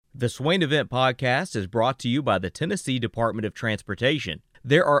The Swain Event Podcast is brought to you by the Tennessee Department of Transportation.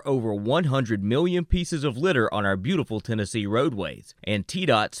 There are over 100 million pieces of litter on our beautiful Tennessee roadways, and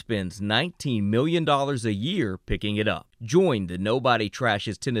TDOT spends $19 million a year picking it up. Join the Nobody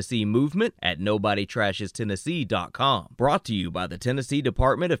Trashes Tennessee movement at NobodyTrashesTennessee.com. Brought to you by the Tennessee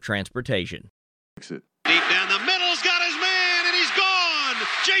Department of Transportation. Deep down the middle's got his man, and he's gone.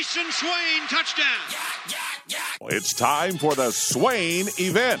 Jason Swain, touchdown. It's time for the Swain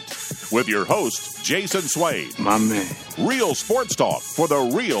Event with your host, Jason Swain. My man. Real sports talk for the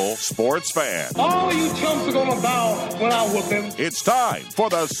real sports fan. All you chumps are going to bow when I whoop him. It's time for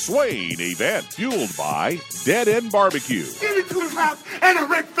the Swain Event, fueled by Dead End Barbecue. Give me 2 laps and a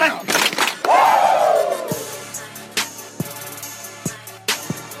Ric Flair.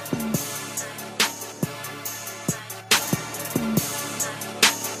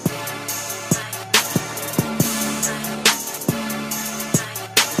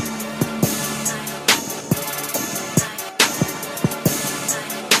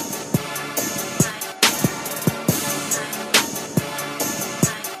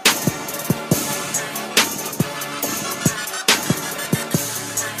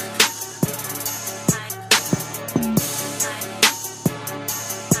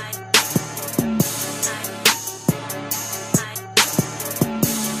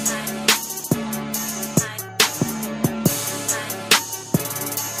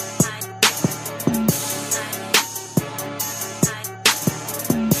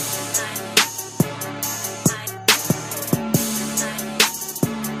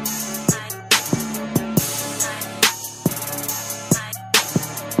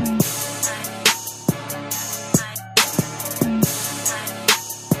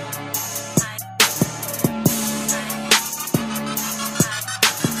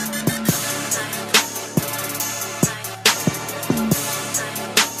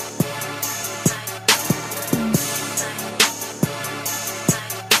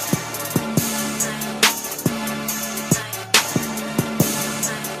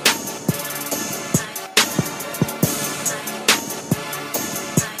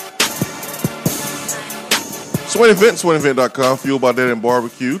 Swain Event, SwainEvent.com, fueled by Dead End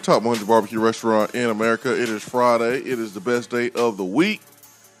Barbecue, top 100 barbecue restaurant in America. It is Friday. It is the best day of the week.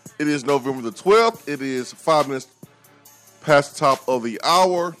 It is November the 12th. It is 5 minutes past the top of the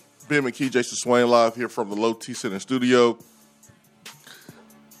hour. Ben McKee, Jason Swain, live here from the Low T Center studio.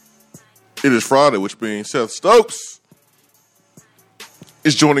 It is Friday, which means Seth Stokes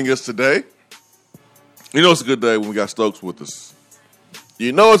is joining us today. You know it's a good day when we got Stokes with us.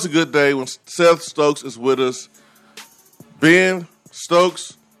 You know it's a good day when Seth Stokes is with us. Ben,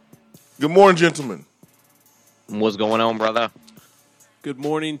 Stokes, good morning, gentlemen. What's going on, brother? Good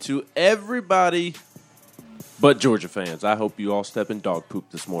morning to everybody but Georgia fans. I hope you all step in dog poop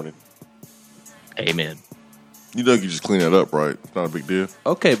this morning. Amen. You know you just clean that up, right? It's not a big deal.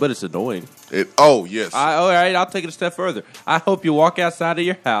 Okay, but it's annoying. Oh, yes. All right, I'll take it a step further. I hope you walk outside of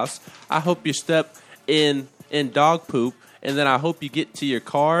your house. I hope you step in dog poop, and then I hope you get to your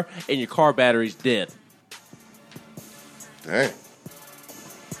car and your car battery's dead. Dang.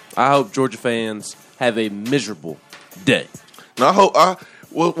 I hope Georgia fans have a miserable day. Now,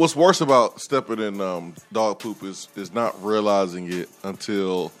 what's worse about stepping in dog poop is not realizing it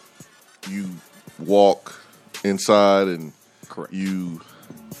until you walk inside and Correct. You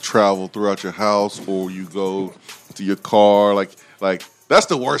travel throughout your house or you go to your car. Like that's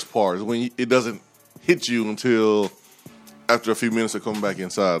the worst part is when it doesn't hit you until after a few minutes of coming back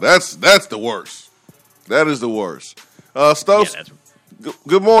inside. That's the worst. That is the worst. Stokes,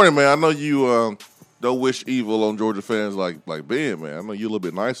 good morning, man. I know you don't wish evil on Georgia fans like Ben, man. I know you're a little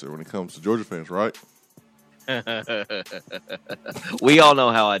bit nicer when it comes to Georgia fans, right? We all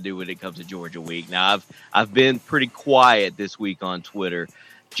know how I do when it comes to Georgia week. Now, I've been pretty quiet this week on Twitter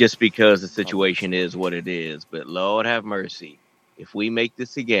just because the situation is what it is. But Lord have mercy, if we make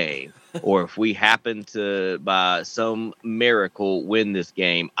this a game or if we happen to, by some miracle, win this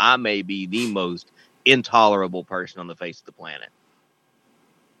game, I may be the most intolerable person on the face of the planet.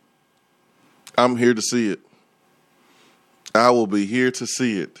 I'm here to see it. I will be here to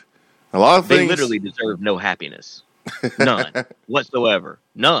see it. A lot of things. They literally deserve no happiness. None whatsoever.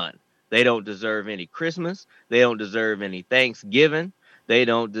 None. They don't deserve any Christmas. They don't deserve any Thanksgiving. They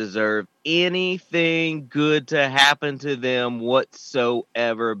don't deserve anything good to happen to them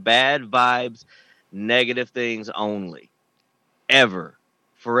whatsoever. Bad vibes, negative things only. Ever.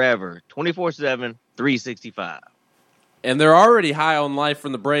 Forever. 24/7, 365. And they're already high on life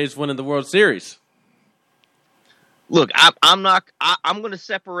from the Braves winning the World Series. Look, I'm going to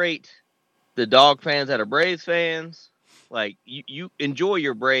separate the dog fans that are Braves fans Like you enjoy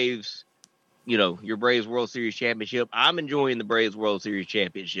your Braves, your Braves World Series championship. I'm enjoying the Braves World Series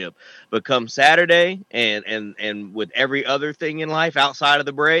championship. But come Saturday and with every other thing in life outside of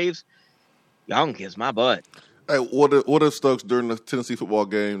the Braves, y'all can kiss my butt. Hey, what if Stokes during the Tennessee football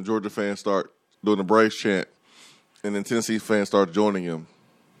game, Georgia fans start doing the Braves chant, and then Tennessee fans start joining him?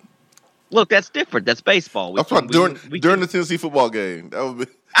 Look, that's different. That's baseball. During the Tennessee football game, that would be.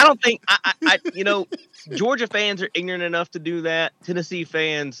 I don't think Georgia fans are ignorant enough to do that. Tennessee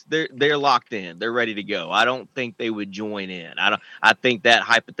fans, they're locked in. They're ready to go. I don't think they would join in. I think that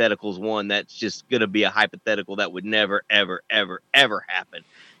hypothetical is one that's just going to be a hypothetical that would never, ever, ever, ever happen.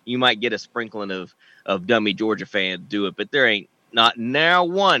 You might get a sprinkling of dummy Georgia fans do it, but there ain't not now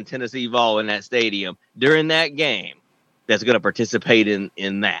one Tennessee Vol in that stadium during that game that's going to participate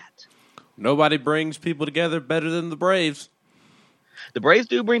in that. Nobody brings people together better than the Braves. The Braves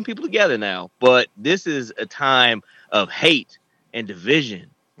do bring people together now, but this is a time of hate and division.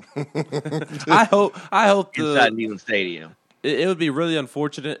 I hope inside Neyland Stadium. It would be really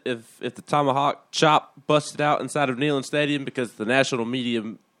unfortunate if the tomahawk chop busted out inside of Neyland Stadium, because the national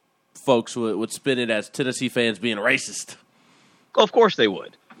media folks would spin it as Tennessee fans being racist. Well, of course they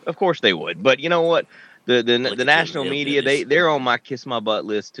would. But you know what? The national media, they're on my kiss my butt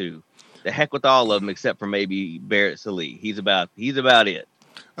list too. The heck with all of them except for maybe Barrett Sallee. He's about it.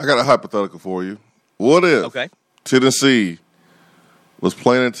 I got a hypothetical for you. What if Tennessee was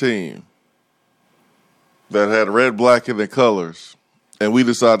playing a team that had red, black in their colors, and we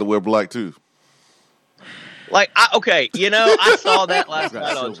decided to wear black too? Like, I saw that last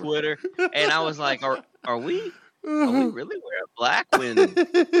night on Twitter, and I was like, are we really wearing black when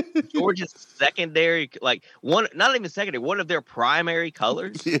Georgia's secondary, like one, not even secondary, one of their primary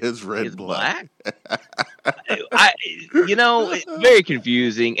colors is red and black? It's very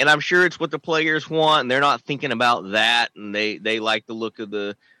confusing, and I'm sure it's what the players want, and they're not thinking about that, and they like the look of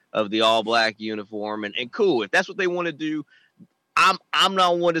the all black uniform, and cool, if that's what they want to do. I'm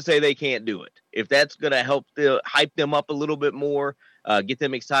not one to say they can't do it. If that's going to help hype them up a little bit more, get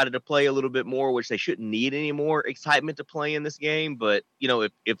them excited to play a little bit more, which they shouldn't need any more excitement to play in this game. But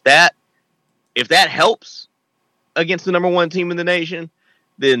if that helps against the number one team in the nation,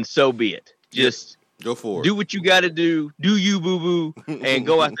 then so be it. Just go for it. Do what you got to do. Do you, boo boo, and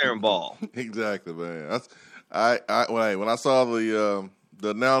go out there and ball. Exactly, man. When I saw the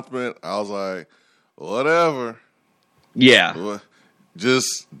announcement, I was like, whatever. Yeah.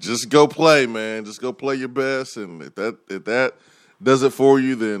 Just go play, man. Just go play your best, and if that does it for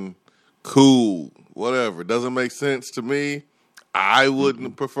you, then cool. Whatever. It doesn't make sense to me. I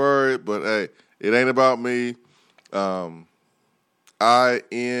wouldn't prefer it, but hey, it ain't about me. INAM.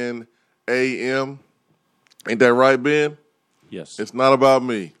 Ain't that right, Ben? Yes. It's not about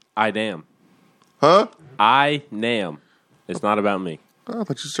me. I damn. Huh? I nam. It's not about me. I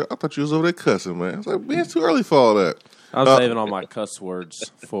thought you was over there cussing, man. I was like, man, it's too early for all that. I'm saving all my cuss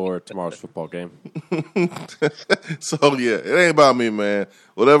words for tomorrow's football game. So yeah, it ain't about me, man.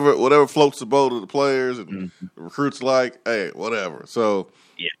 Whatever floats the boat of the players and the recruits like, hey, whatever. So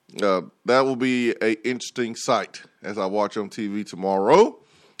yeah, that will be a interesting sight as I watch on TV tomorrow.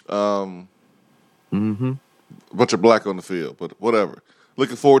 A bunch of black on the field, but whatever.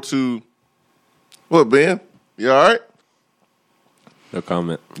 Looking forward to what, Ben? You all right? No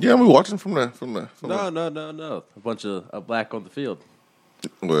comment. Yeah, we're watching from there. No. A bunch of black on the field.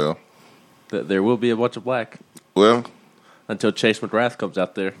 Well, there will be a bunch of black. Well, until Chase McGrath comes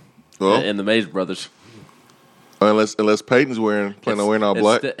out there, and the Mays brothers. Unless Peyton's planning on wearing all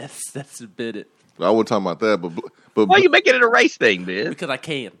black. That's it. I wasn't talking about that, but why are you making it a race thing, Ben? Because I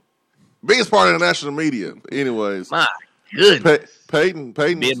can. Biggest part of the national media. Anyways, my goodness, Peyton's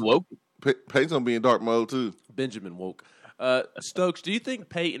Ben woke. Peyton's gonna be in dark mode too. Benjamin woke. Stokes, do you think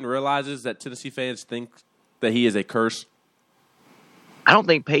Peyton realizes that Tennessee fans think that he is a curse? I don't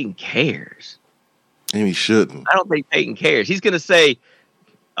think Peyton cares. And he shouldn't. I don't think Peyton cares. He's going to say,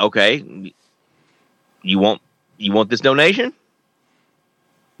 okay, you want this donation?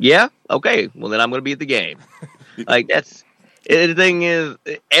 Yeah? Okay. Well, then I'm going to be at the game. Like, the thing is,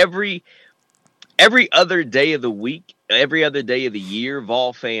 every other day of the week, every other day of the year,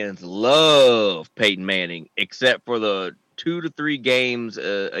 Vol fans love Peyton Manning, except for the 2 to 3 games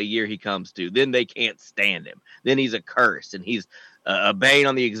a year he comes to. Then they can't stand him. Then he's a curse, and he's a bane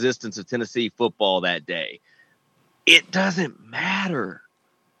on the existence of Tennessee football that day. It doesn't matter.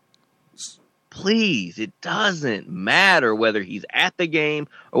 Please, it doesn't matter whether he's at the game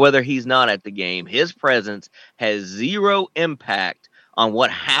or whether he's not at the game. His presence has zero impact on what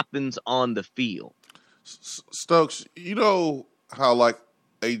happens on the field. Stokes, you know how like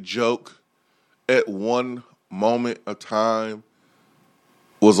a joke at one moment of time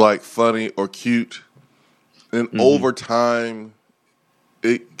was like funny or cute, and over time,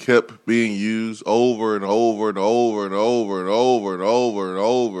 it kept being used over and over and over and over and over and over and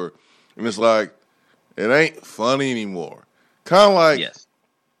over, and it's like it ain't funny anymore. Kind of like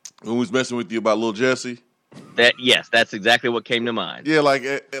when we was messing with you about Lil Jesse. That's exactly what came to mind. Yeah, like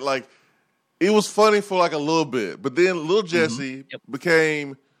it was funny for like a little bit, but then Lil Jesse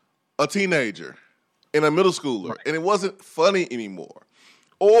became a teenager and a middle schooler, and it wasn't funny anymore.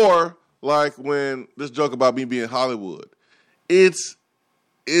 Or like when this joke about me being Hollywood, it's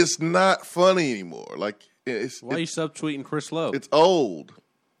not funny anymore. Like why are you subtweeting Chris Lowe? It's old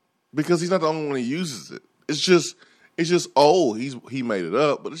because he's not the only one who uses it. It's just old. He made it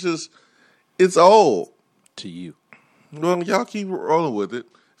up, but it's old to you. Well, y'all keep rolling with it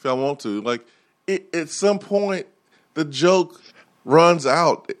if y'all want to. Like at some point, the joke runs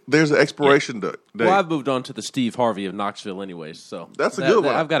out. There's an expiration date. Well, I've moved on to the Steve Harvey of Knoxville, anyways. So that's a good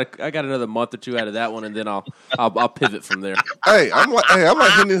one. I got another month or two out of that one, and then I'll pivot from there. I'm like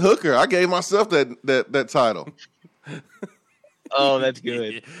Hendon Hooker. I gave myself that title. Oh, that's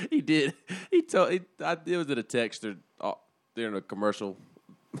good. He did. It was in a text during a commercial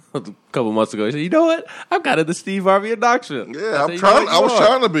a couple months ago. He said, "You know what? I'm kind of the Steve Harvey of Knoxville." Yeah, I was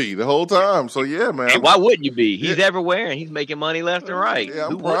trying to be the whole time. So yeah, man. Hey, why wouldn't you be? He's everywhere, and he's making money left and right. Yeah,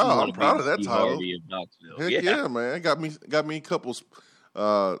 I'm proud of that Steve title. Harvey of Knoxville. Heck yeah, man. Got me a couple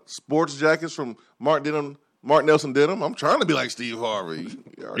sports jackets from Mark Nelson Denim. I'm trying to be like Steve Harvey.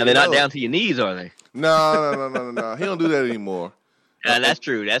 Now they're not down to your knees, are they? No. He don't do that anymore. That's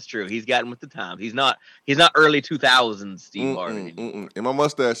true. He's gotten with the time. He's not early 2000s Steve Harvey. And my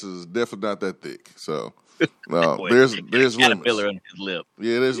mustache is definitely not that thick. So no, there's caterpillar on his lip.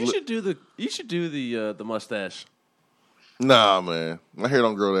 Yeah, there's. You should do the mustache. Nah, man, my hair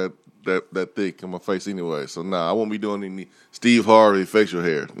don't grow that thick on my face anyway. So nah, I won't be doing any Steve Harvey facial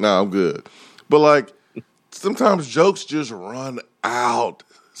hair. Nah, I'm good. But like sometimes jokes just run out.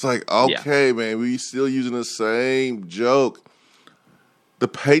 It's like okay, man, we still using the same joke. The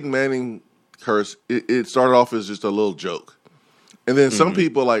Peyton Manning curse, it started off as just a little joke. And then some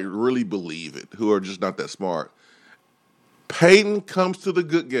people like really believe it who are just not that smart. Peyton comes to the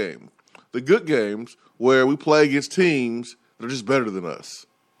good game. The good games where we play against teams that are just better than us.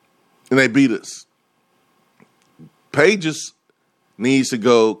 And they beat us. Peyton just needs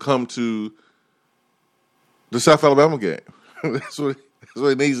to come to the South Alabama game. That's what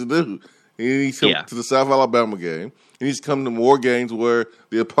he needs to do. He needs to come to the South Alabama game. He needs to come to more games where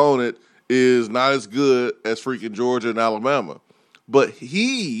the opponent is not as good as freaking Georgia and Alabama. But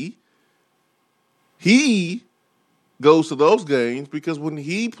he goes to those games because when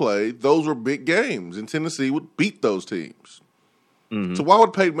he played, those were big games, and Tennessee would beat those teams. Mm-hmm. So why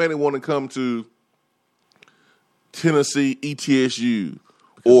would Peyton Manning want to come to Tennessee, ETSU,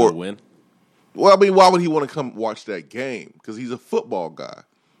 or win? Well, I mean, why would he want to come watch that game? Because he's a football guy.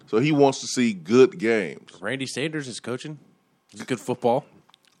 So he wants to see good games. Randy Sanders is coaching. It's good football.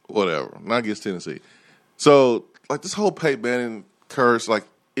 Whatever. Not against Tennessee. So, like, this whole Peyton Manning curse, like,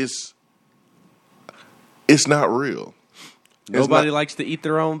 it's not real. Nobody likes to eat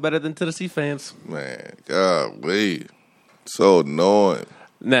their own better than Tennessee fans. Man, golly. So annoying.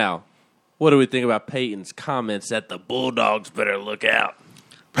 Now, what do we think about Peyton's comments that the Bulldogs better look out?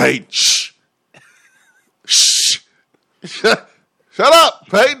 Peyton, shh. Shh. Shut up,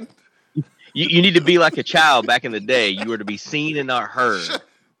 Peyton. You need to be like a child back in the day. You were to be seen and not heard.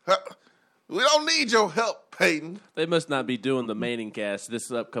 We don't need your help, Peyton. They must not be doing the Manning cast this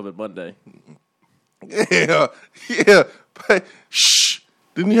upcoming Monday. Yeah. Shh.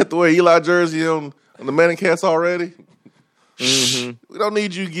 Didn't you have to wear Eli jersey on the Manning cast already? Mm-hmm. We don't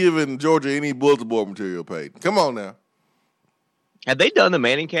need you giving Georgia any bulletin board material, Peyton. Come on now. Have they done the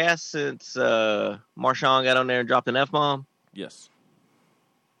Manning cast since Marshawn got on there and dropped an F-bomb? Yes.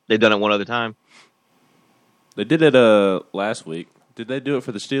 They've done it one other time. They did it last week. Did they do it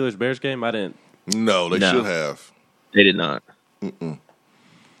for the Steelers-Bears game? I didn't. No, they should have. They did not. Mm-mm.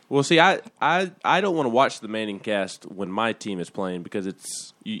 Well, see, I don't want to watch the Manning cast when my team is playing because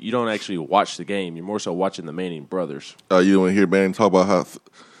it's you don't actually watch the game. You're more so watching the Manning brothers. You don't want to hear Manning talk about how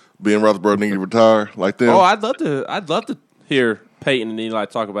Ben Roethlisberger needed to retire like them? Oh, I'd love to hear Peyton and Eli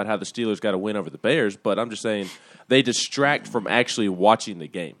talk about how the Steelers got to win over the Bears, but I'm just saying they distract from actually watching the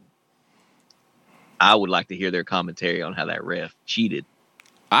game. I would like to hear their commentary on how that ref cheated.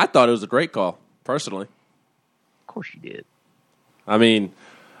 I thought it was a great call, personally. Of course you did. I mean,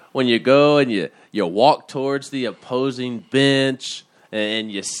 when you go and you walk towards the opposing bench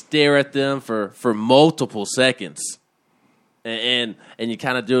and you stare at them for multiple seconds and you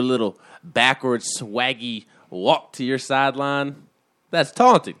kind of do a little backwards swaggy walk to your sideline, that's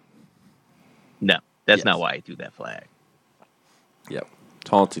taunting. No, that's not why he threw that flag. Yep,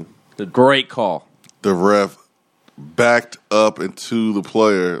 taunting. A great call. The ref backed up into the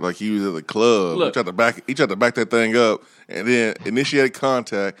player like he was at the club. Look. He tried to back that thing up and then initiated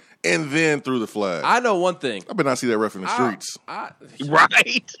contact and then threw the flag. I know one thing. I better not see that ref in the streets. Right?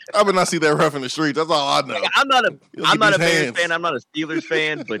 I better not see that ref in the streets. That's all I know. I'm not a Bears hands. fan. I'm not a Steelers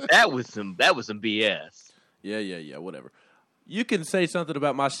fan. But that was some BS. Yeah, whatever. You can say something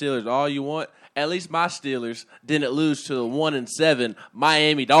about my Steelers all you want. At least my Steelers didn't lose to the 1-7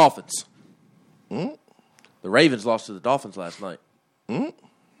 Miami Dolphins. The Ravens lost to the Dolphins last night.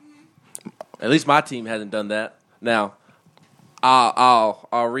 At least my team hasn't done that. Now, I'll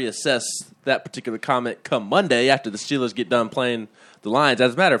reassess that particular comment come Monday after the Steelers get done playing the Lions.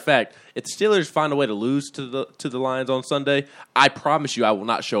 As a matter of fact, if the Steelers find a way to lose to the Lions on Sunday, I promise you I will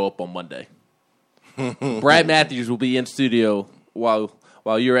not show up on Monday. Brad Matthews will be in studio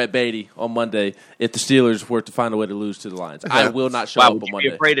while you're at Beatty on Monday if the Steelers were to find a way to lose to the Lions. I will not show up on Monday. Would you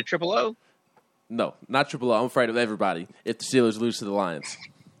be afraid of Triple O? No, not Triple O. I'm afraid of everybody if the Steelers lose to the Lions.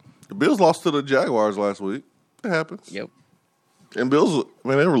 The Bills lost to the Jaguars last week. It happens. Yep. And Bills,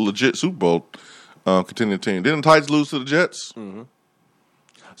 man, they were a legit Super Bowl contending team. Didn't the Titans lose to the Jets? Mm-hmm.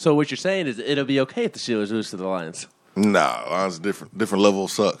 So what you're saying is it'll be okay if the Steelers lose to the Lions? Nah, Lions different level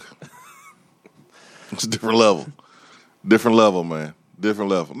of suck. It's a different level. Different level, man. Different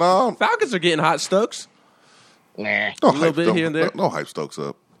level. No, Falcons are getting hot, Stokes. Nah. don't A little bit here and there. Don't hype Stokes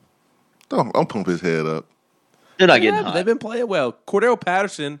up. Don't pump his head up. They're not getting hot. They've been playing well. Cordell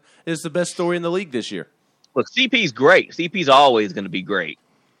Patterson is the best story in the league this year. Look, CP's great. CP's always going to be great.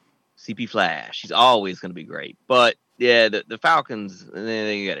 CP Flash. He's always going to be great. But, yeah, the Falcons,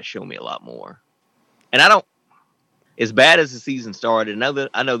 they got to show me a lot more. And I don't – as bad as the season started,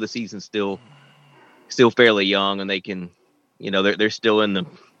 I know the season's still fairly young, and they can – they're still in the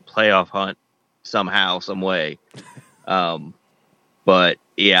playoff hunt somehow, some way. But,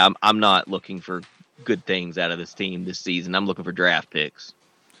 yeah, I'm not looking for good things out of this team this season. I'm looking for draft picks.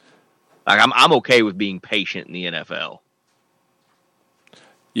 Like I'm okay with being patient in the NFL.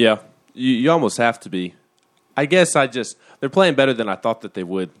 Yeah, you almost have to be. I guess they're playing better than I thought that they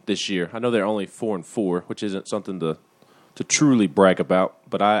would this year. I know they're only 4-4, which isn't something to truly brag about,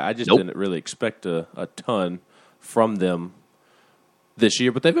 but I just didn't really expect a ton from them this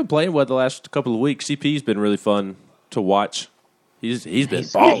year. But they've been playing well the last couple of weeks. CP's been really fun to watch. He's been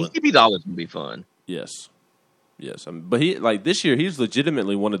balling. CP's always going to be fun. Yes. But this year he's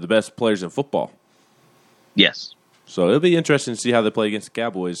legitimately one of the best players in football. Yes. So it'll be interesting to see how they play against the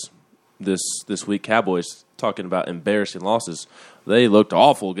Cowboys this week. Cowboys, talking about embarrassing losses, they looked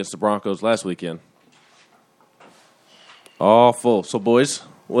awful against the Broncos last weekend. Awful. So boys,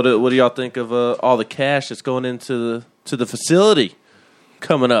 what do y'all think of all the cash that's going into the facility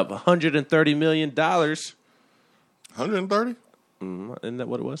coming up? $130 million. 130? Isn't that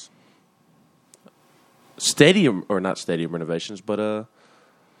what it was? Stadium, or not stadium renovations, but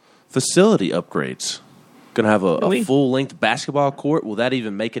facility upgrades. Going to have a full-length basketball court. Will that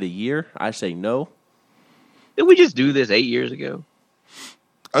even make it a year? I say no. Did we just do this 8 years ago?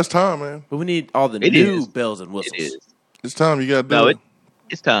 That's time, man. But we need all the new bells and whistles. It is. It's time. You got to do it.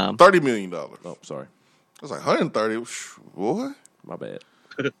 It's time. $30 million. Oh, sorry. I was like, 130? Boy. My bad.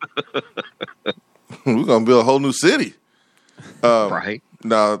 We're going to build a whole new city. Right.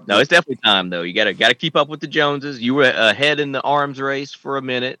 No, it's definitely time though. You gotta keep up with the Joneses. You were ahead in the arms race for a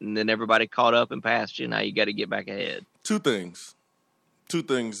minute, and then everybody caught up and passed you. Now you got to get back ahead. Two things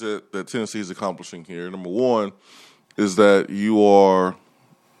that Tennessee is accomplishing here. Number one is that you are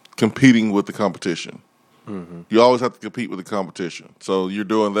competing with the competition. Mm-hmm. You always have to compete with the competition. So you're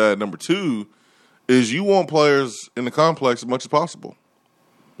doing that. Number two is you want players in the complex as much as possible.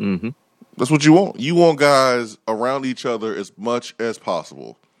 Mm-hmm. That's what you want. You want guys around each other as much as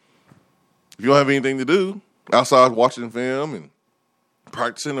possible. If you don't have anything to do outside watching film and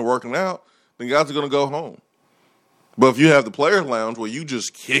practicing and working out, then guys are going to go home. But if you have the players' lounge where you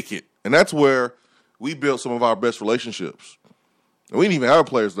just kick it, and that's where we built some of our best relationships. And we didn't even have a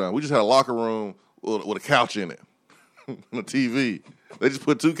players' lounge. We just had a locker room with a couch in it and a TV. They just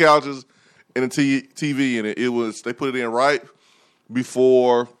put two couches and a TV in it. They put it in right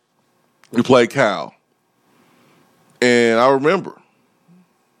before we played Cal. And I remember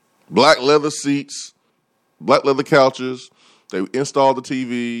black leather seats, black leather couches. They installed the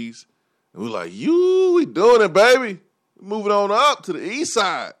TVs. And we're like, we doing it, baby. We're moving on up to the east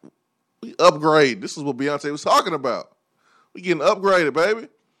side. We upgrade. This is what Beyonce was talking about. We getting upgraded, baby. And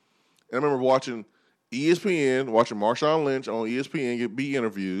I remember watching ESPN, watching Marshawn Lynch on ESPN be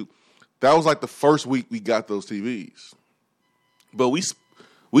interviewed. that was like the first week we got those TVs. But we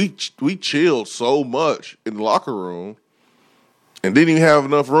chilled so much in the locker room and didn't even have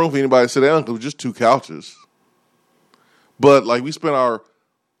enough room for anybody to sit down because it was just 2 couches. But like we spent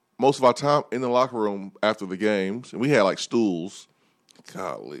most of our time in the locker room after the games, and we had like stools.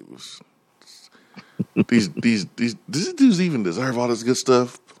 Golly, it was these dudes even deserve all this good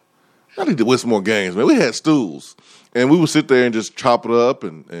stuff? I need to win some more games, man. We had stools, and we would sit there and just chop it up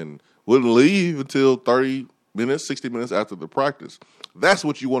and wouldn't leave until 30 minutes, 60 minutes after the practice. That's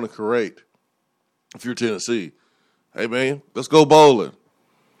what you want to create if you're Tennessee. Hey, man, let's go bowling.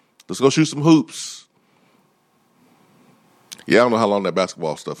 Let's go shoot some hoops. Yeah, I don't know how long that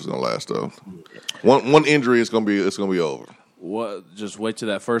basketball stuff is going to last, though. One injury, it's going to be over. What? Just wait till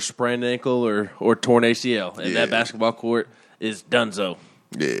that first sprained ankle or torn ACL, and that basketball court is donezo.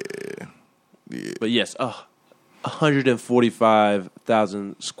 Yeah. But yes,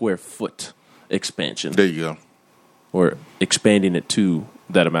 145,000 square foot expansion. There you go. Or expanding it to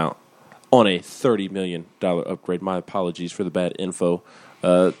that amount on a $30 million upgrade. My apologies for the bad info.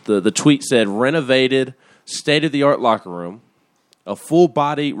 The tweet said renovated state-of-the-art locker room, a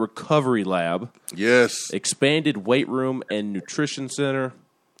full-body recovery lab, yes, expanded weight room and nutrition center,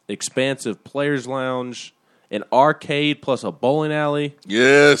 expansive players lounge, an arcade plus a bowling alley,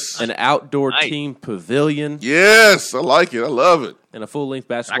 yes, an outdoor team pavilion, yes, I like it, I love it, and a full-length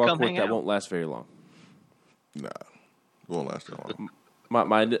basketball court that won't last very long. Nah, it won't last that long.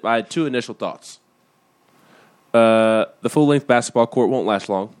 I had 2 initial thoughts. The full-length basketball court won't last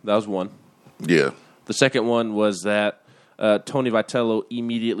long. That was one. Yeah. The second one was that Tony Vitello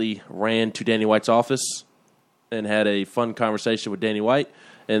immediately ran to Danny White's office and had a fun conversation with Danny White.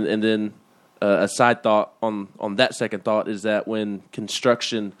 And then a side thought on that second thought is that when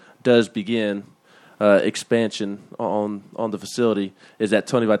construction does begin, expansion on the facility, is that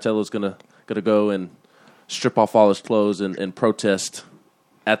Tony Vitello is gonna go and strip off all his clothes and protest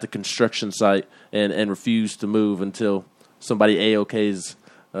at the construction site and refuse to move until somebody A-OKs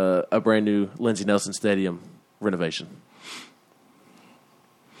a brand new Lindsey Nelson Stadium renovation.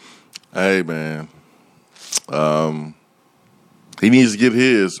 Hey, man. He needs to get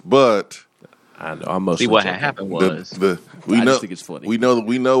his, but I know. I'm mostly see what joking. happened was I just think it's funny. We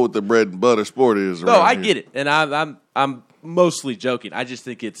know what the bread and butter sport is. No, I get it, and I'm mostly joking. I just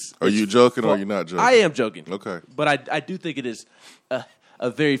think it's. Are you joking or are you not joking? I am joking. Okay, but I do think it is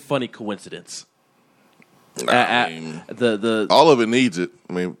a very funny coincidence. I mean, the all of it needs it.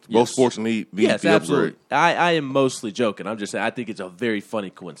 I mean, both Yes. sports need yes, the absolutely. upgrade. I am mostly joking. I'm just saying I think it's a very funny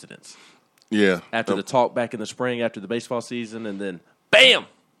coincidence. Yeah. After the talk back in the spring, after the baseball season, and then bam,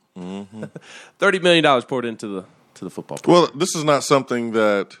 $30 million poured into the football program. Well, this is not something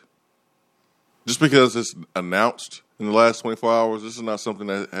that just because it's announced in the last 24 hours. This is not something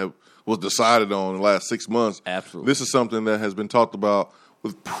that was decided on in the last 6 months. Absolutely, this is something that has been talked about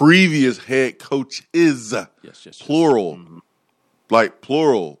with previous head coaches. Yes. Plural. Like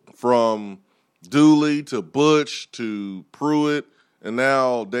plural. From Dooley to Butch to Pruitt and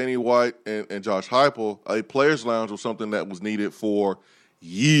now Danny White and Josh Heupel. A players' lounge was something that was needed for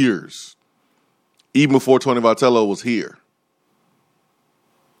years. Even before Tony Vitello was here.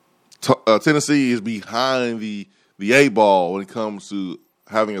 Tennessee is behind the 8-ball when it comes to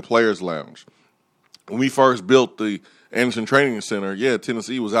having a players' lounge. When we first built the Anderson Training Center,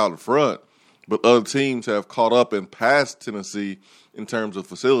 Tennessee was out in front, but other teams have caught up and passed Tennessee in terms of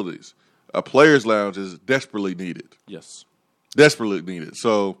facilities. A players' lounge is desperately needed. yes. Desperately needed.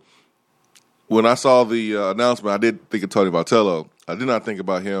 So when I saw the announcement, I did think of Tony Vitello. I did not think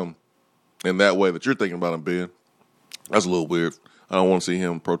about him in that way that you're thinking about him, Ben. That's a little weird. I don't want to see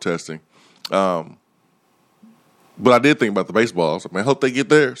him protesting. But I did think about the baseball. I was like, man, I hope they get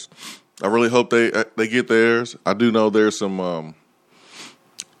theirs. I really hope they get theirs. I do know there's some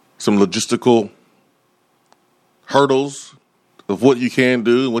logistical hurdles of what you can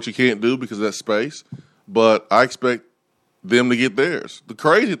do and what you can't do because of that space. But I expect them to get theirs. The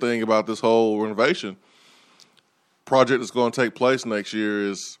crazy thing about this whole renovation project that's going to take place next year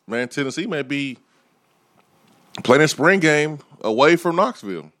is, man, Tennessee may be playing a spring game away from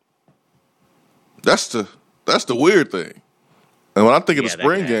Knoxville. That's the weird thing. And when I think of the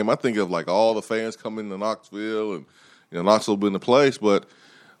spring game, I think of like all the fans coming to Knoxville and Knoxville being the place, but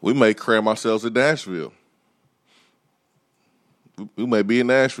we may cram ourselves in Nashville. We may be in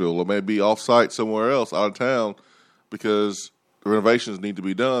Nashville or may be off-site somewhere else out of town because the renovations need to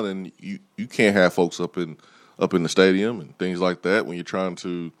be done, and you can't have folks up in the stadium and things like that when you're trying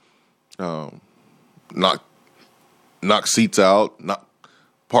to knock seats out, knock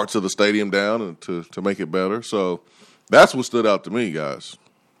parts of the stadium down and to make it better. So that's what stood out to me, guys.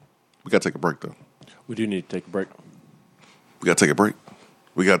 We got to take a break, though. We do need to take a break. We got to take a break.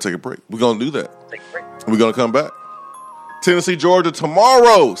 We're going to do that. Take a break. We're going to come back. Tennessee, Georgia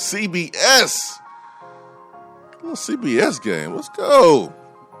tomorrow. CBS. A little CBS game. Let's go.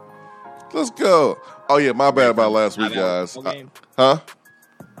 Oh, yeah, my bad about last week, guys. Huh?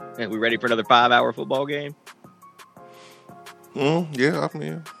 Yeah, we ready for another 5-hour football game? Yeah, I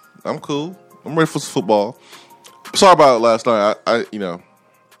mean, I'm cool. I'm ready for some football. Sorry about it last night. I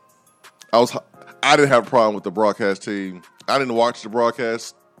didn't have a problem with the broadcast team. I didn't watch the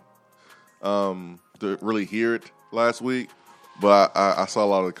broadcast to really hear it last week, but I saw a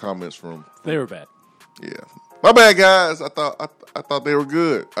lot of the comments from. They were bad. Yeah, my bad, guys. I thought they were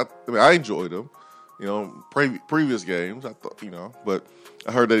good. I enjoyed them. Previous games. I thought but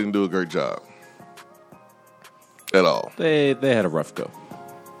I heard they didn't do a great job at all. They had a rough go.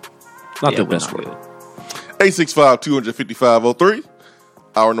 Not the best one. 865-255-03.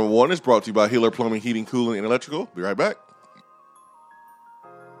 Hour number 1 is brought to you by Hiller Plumbing, Heating, Cooling, and Electrical. Be right back.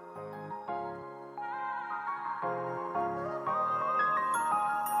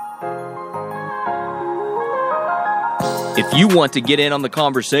 If you want to get in on the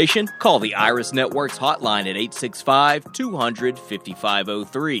conversation, call the Iris Networks hotline at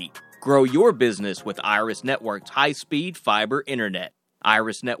 865-200-5503. Grow your business with Iris Networks high-speed fiber internet.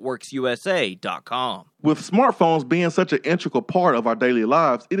 IrisNetworksUSA.com. With smartphones being such an integral part of our daily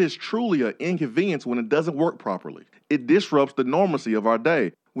lives, it is truly an inconvenience when it doesn't work properly. It disrupts the normalcy of our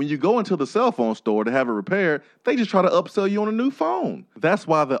day. When you go into the cell phone store to have it repaired, they just try to upsell you on a new phone. That's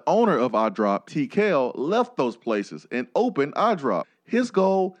why the owner of iDrop, TKL, left those places and opened iDrop. His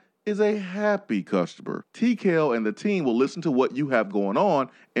goal is a happy customer. TKL and the team will listen to what you have going on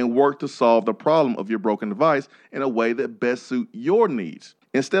and work to solve the problem of your broken device in a way that best suit your needs.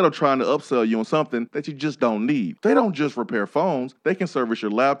 Instead of trying to upsell you on something that you just don't need. They don't just repair phones. They can service your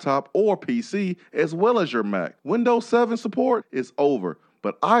laptop or PC as well as your Mac. Windows 7 support is over,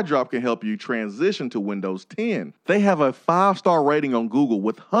 but iDrop can help you transition to Windows 10. They have a 5-star rating on Google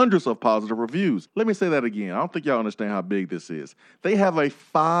with hundreds of positive reviews. Let me say that again. I don't think y'all understand how big this is. They have a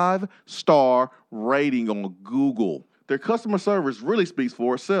 5-star rating on Google. Their customer service really speaks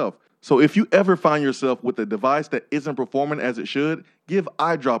for itself. So if you ever find yourself with a device that isn't performing as it should, give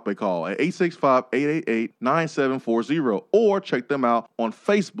iDrop a call at 865-888-9740 or check them out on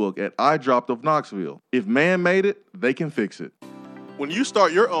Facebook at iDrop of Knoxville. If man made it, they can fix it. When you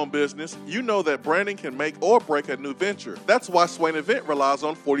start your own business, you know that branding can make or break a new venture. That's why Swain Event relies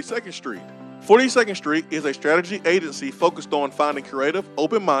on 42nd Street. 42nd Street is a strategy agency focused on finding creative,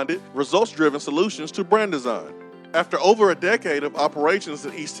 open-minded, results-driven solutions to brand design. After over a decade of operations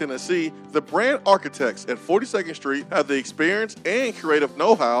in East Tennessee, the brand architects at 42nd Street have the experience and creative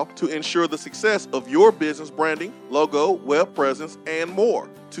know-how to ensure the success of your business branding, logo, web presence, and more.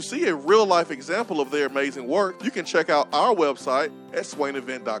 To see a real-life example of their amazing work, you can check out our website at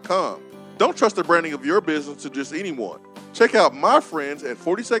swainevent.com. Don't trust the branding of your business to just anyone. Check out my friends at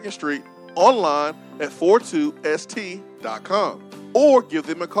 42nd Street online at 42st.com or give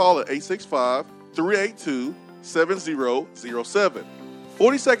them a call at 865-382-7007.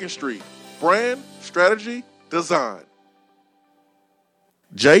 42nd Street, brand, strategy, design.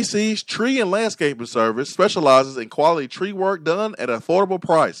 JC's Tree and Landscaping Service specializes in quality tree work done at an affordable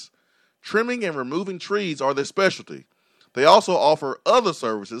price. Trimming and removing trees are their specialty. They also offer other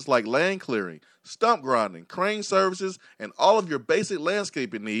services like land clearing, stump grinding, crane services, and all of your basic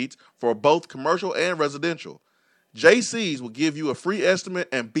landscaping needs for both commercial and residential. JC's will give you a free estimate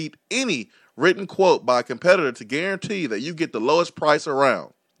and beat any written quote by a competitor to guarantee that you get the lowest price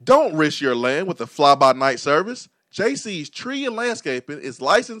around. Don't risk your land with a fly-by-night service. JC's Tree and Landscaping is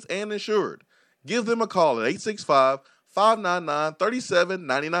licensed and insured. Give them a call at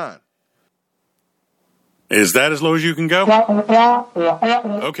 865-599-3799. Is that as low as you can go?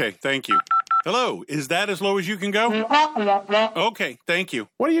 Okay, thank you. Hello, is that as low as you can go? Okay, thank you.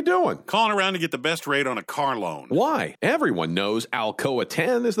 What are you doing? Calling around to get the best rate on a car loan. Why? Everyone knows Alcoa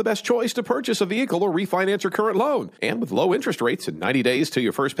 10 is the best choice to purchase a vehicle or refinance your current loan. And with low interest rates and 90 days to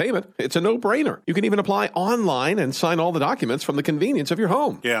your first payment, it's a no-brainer. You can even apply online and sign all the documents from the convenience of your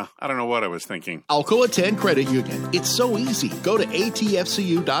home. Yeah, I don't know what I was thinking. Alcoa 10 Credit Union. It's so easy. Go to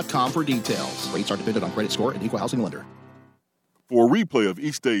atfcu.com for details. Rates are dependent on credit score and equal housing lender. For a replay of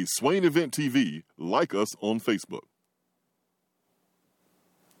each day's Swain Event TV, like us on Facebook.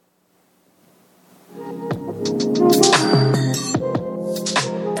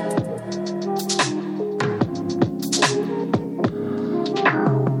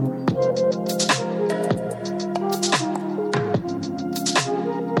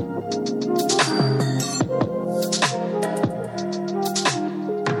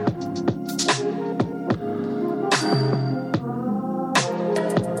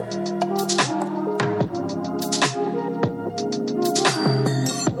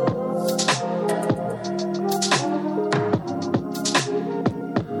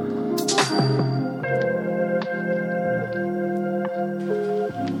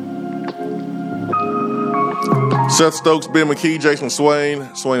 Seth Stokes, Ben McKee, Jason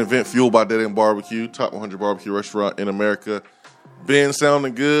Swain. Swain event fueled by Dead End Barbecue, top 100 barbecue restaurant in America. Ben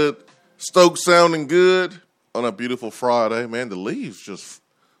sounding good. Stokes sounding good on a beautiful Friday. Man, the leaves just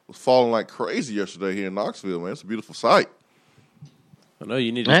was falling like crazy yesterday here in Knoxville, man. It's a beautiful sight. I know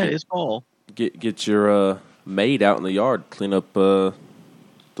you need to it's fall. Get your maid out in the yard, clean up the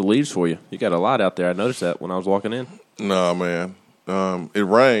leaves for you. You got a lot out there. I noticed that when I was walking in. Nah, man. It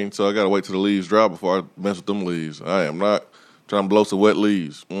rained, so I got to wait till the leaves dry before I mess with them leaves. I am not trying to blow some wet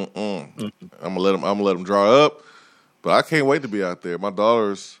leaves. I'm gonna let them dry up. But I can't wait to be out there. My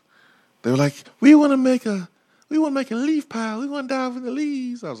daughters, they were like, we want to make a leaf pile. We want to dive in the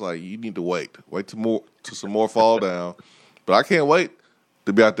leaves. I was like, you need to wait till some more fall down. But I can't wait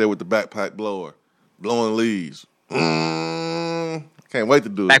to be out there with the backpack blower, blowing leaves. Can't wait to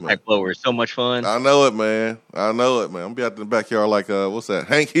do it, man. Backpack blower is so much fun. I know it, man. I'm gonna be out in the backyard like what's that?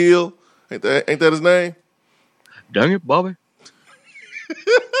 Hank Hill? Ain't that his name? Dang it, Bobby.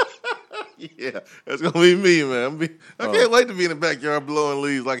 Yeah, that's gonna be me, man. I can't wait to be in the backyard blowing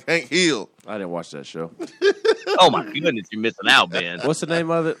leaves like Hank Hill. I didn't watch that show. Oh my goodness, you're missing out, Ben. What's the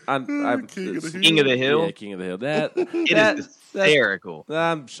name of it? King of the Hill. Yeah, King of the Hill. That is hysterical.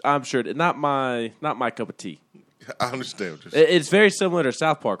 I'm sure not my cup of tea. I understand what you're saying. It's very similar to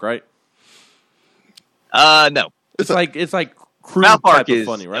South Park, right? No. It's like crude South Park type is of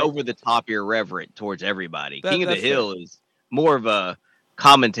funny, right? over the top irreverent towards everybody. King of the Hill is more of a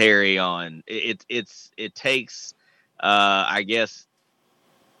commentary on it. It takes, I guess,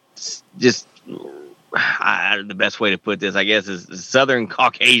 just the best way to put this, I guess, is Southern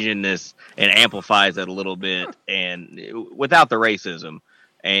Caucasianness and amplifies it a little bit, and without the racism.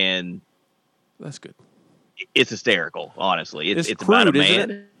 And that's good. It's hysterical, honestly. It's crude, about a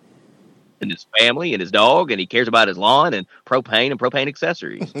man and his family and his dog, and he cares about his lawn and propane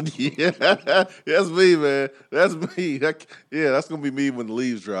accessories. Yeah, that's me, man. That's me. That's gonna be me when the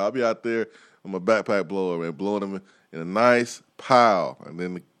leaves dry. I'll be out there on my backpack blower, man, blowing them in a nice pile, and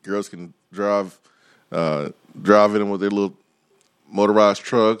then the girls can drive in them with their little motorized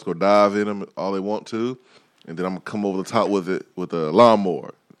trucks or dive in them all they want to, and then I'm gonna come over the top with it with a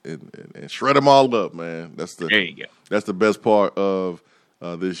lawnmower and shred them all up, man. There you go. That's the best part of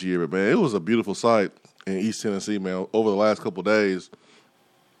this year. But, man, it was a beautiful sight in East Tennessee, man. Over the last couple of days,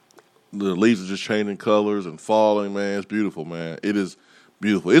 the leaves are just changing colors and falling, man. It's beautiful, man. It is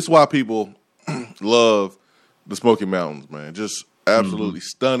beautiful. It's why people love the Smoky Mountains, man. Just absolutely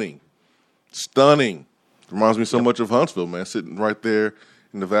stunning. Stunning. Reminds me so much of Huntsville, man, sitting right there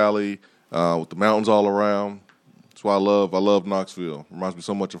in the valley with the mountains all around. That's why I love Knoxville. Reminds me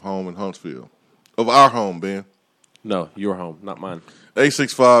so much of home in Huntsville. Of our home, Ben. No, your home, not mine.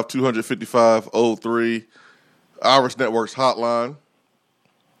 865-255-03. Irish Networks hotline.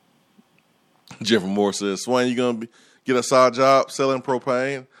 Jennifer Moore says, Swain, you going to get a side job selling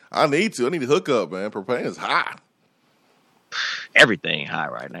propane? I need to hook up, man. Propane is high. Everything high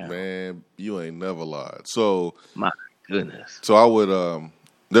right now. Man, you ain't never lied. So, my goodness. So I would,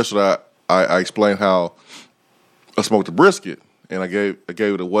 that's what I explained how I smoked a brisket, and I gave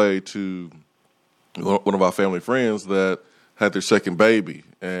it away to one of our family friends that had their second baby,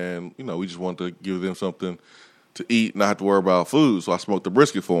 and we just wanted to give them something to eat, not have to worry about food. So I smoked the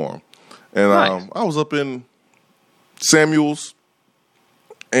brisket for them, and nice. I was up in Samuel's,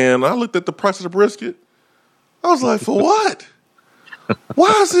 and I looked at the price of the brisket. I was like, for what?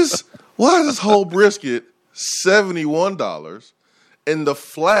 Why is this whole brisket $71, and the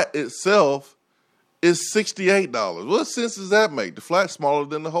flat itself is $68? What sense does that make? The flat's smaller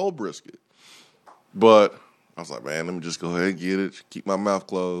than the whole brisket. But I was like, man, let me just go ahead and get it, keep my mouth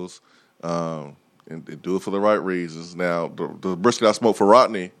closed, and do it for the right reasons. Now, the brisket I smoked for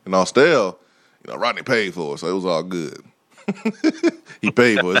Rodney in Austell, Rodney paid for it, so it was all good. He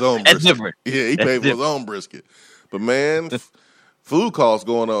paid for his own brisket. That's different. Yeah, he paid for his own brisket. But, man, food costs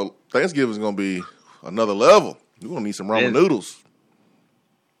going up. Thanksgiving's going to be another level. We're going to need some ramen noodles.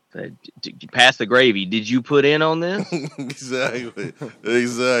 Pass the gravy. Did you put in on this? Exactly,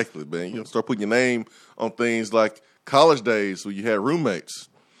 man. You start putting your name on things like college days when you had roommates.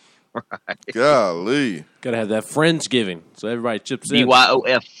 Right. Golly. Got to have that Friendsgiving so everybody chips in.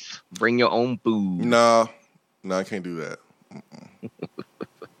 BYOF. Bring your own food. No, I can't do that.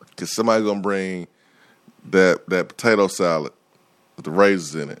 Because somebody's going to bring that potato salad with the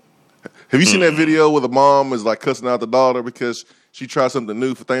raisins in it. Have you seen that video where the mom is like cussing out the daughter because she tried something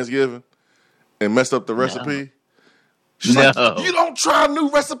new for Thanksgiving and messed up the recipe? She's like, you don't try new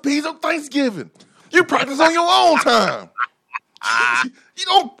recipes on Thanksgiving. You practice on your own time. You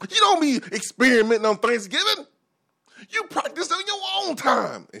don't be experimenting on Thanksgiving. You practice on your own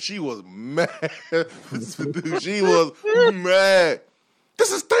time. And she was mad. Dude, she was mad.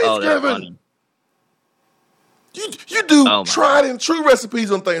 This is Thanksgiving. You do tried and true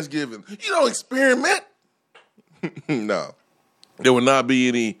recipes on Thanksgiving. You don't experiment. No. There will not be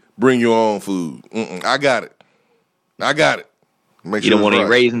any bring your own food. I got it. Make you don't want any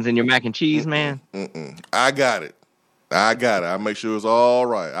raisins in your mac and cheese, man? I got it. I make sure it's all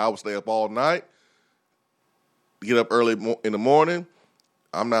right. I will stay up all night, get up early in the morning.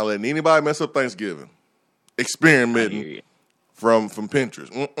 I'm not letting anybody mess up Thanksgiving. Experimenting from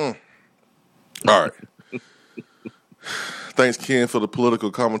Pinterest. All right. Thanks, Ken, for the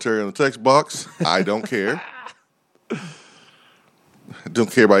political commentary on the text box. I don't care.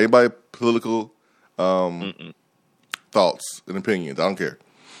 Don't care about anybody's political thoughts and opinions. I don't care.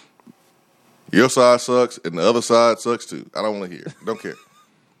 Your side sucks, and the other side sucks too. I don't want to hear. Don't care.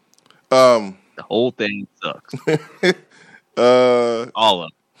 The whole thing sucks. All of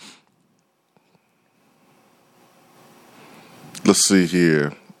it. Let's see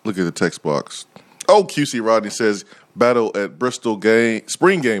here. Look at the text box. Oh, QC Rodney says battle at Bristol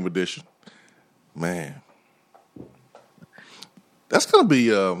Spring Game Edition. Man, that's gonna be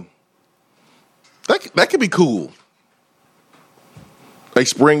that could be cool. Like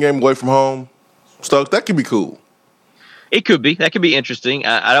spring game away from home. Stokes, that could be cool. It could be. That could be interesting.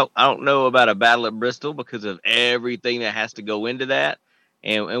 I don't know about a battle at Bristol because of everything that has to go into that,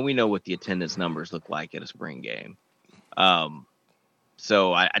 and we know what the attendance numbers look like at a spring game.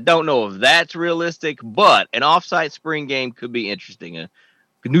 So I don't know if that's realistic, but an off-site spring game could be interesting. A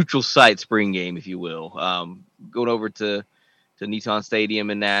neutral site spring game, if you will. Going over to Nissan Stadium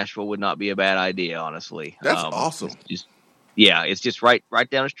in Nashville would not be a bad idea, honestly. That's awesome. It's just right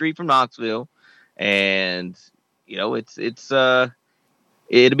down the street from Knoxville, and it'll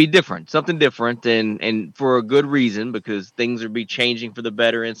be different, something different, and for a good reason, because things will be changing for the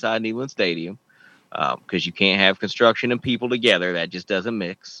better inside Neyland Stadium, because you can't have construction and people together. That just doesn't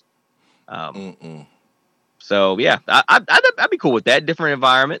mix. So yeah, I'd be cool with that. Different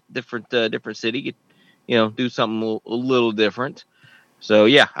environment, different city. Do something a little different. So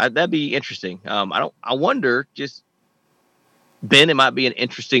yeah, that'd be interesting. I wonder, just Ben, it might be an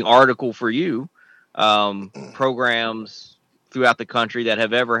interesting article for you. Programs throughout the country that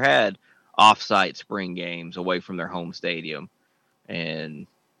have ever had off-site spring games away from their home stadium, and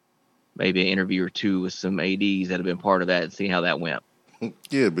maybe an interview or two with some ADs that have been part of that and see how that went.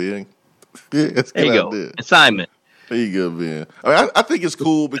 Yeah, Ben. Yeah, that's there you go. Idea. Assignment. There you go, Ben. I think it's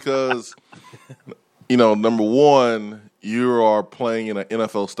cool because, number one, you are playing in an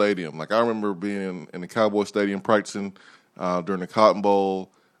NFL stadium. Like I remember being in the Cowboy Stadium practicing during the Cotton Bowl.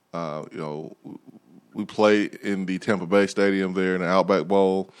 We played in the Tampa Bay Stadium there in the Outback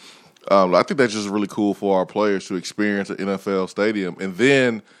Bowl. I think that's just really cool for our players to experience an NFL stadium. And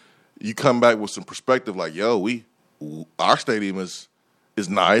then you come back with some perspective like, our stadium is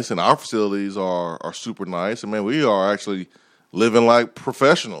nice and our facilities are super nice. And, man, we are actually living like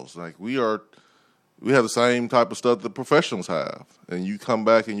professionals. Like we have the same type of stuff that professionals have. And you come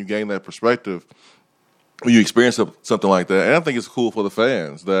back and you gain that perspective when you experience something like that. And I think it's cool for the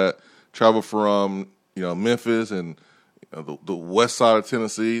fans that travel from Memphis and the west side of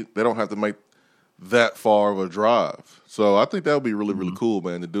Tennessee. They don't have to make that far of a drive. So I think that would be really, really cool,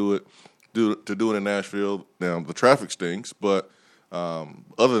 man, to do it in Nashville. Now the traffic stinks, but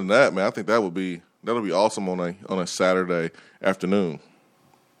other than that, man, I think that'll be awesome on a Saturday afternoon.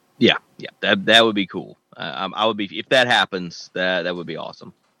 Yeah, that would be cool. I would be, if that happens, that would be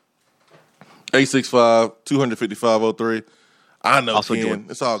awesome. 865-255-03. I know, also Ken. Jordan.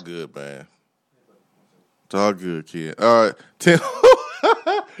 It's all good, man. It's all good, Ken. All right.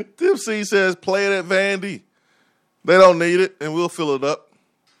 Tim C says, play it at Vandy. They don't need it, and we'll fill it up.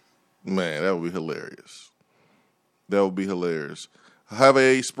 Man, that would be hilarious. Have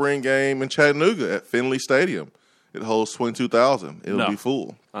a spring game in Chattanooga at Finley Stadium. It holds 22,000. It'll be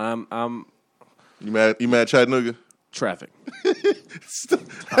full. You mad Chattanooga? Traffic.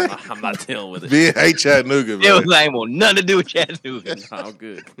 I'm not dealing with it. Ben hate Chattanooga, man. It ain't want nothing to do with Chattanooga. I'm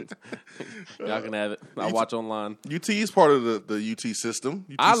good. Y'all can have it. I'll watch online. UT is part of the UT system.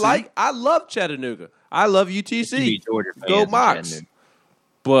 UTC. I love Chattanooga. I love UTC. Go Mocs.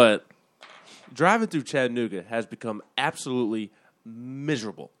 But driving through Chattanooga has become absolutely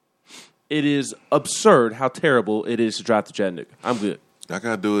miserable. It is absurd how terrible it is to drive to Chattanooga. I'm good. I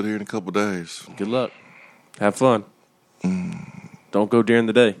got to do it here in a couple days. Good luck. Have fun. Don't go during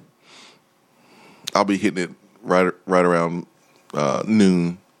the day. I'll be hitting it right around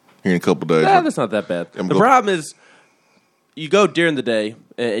noon here in a couple days. That's not that bad. The problem is you go during the day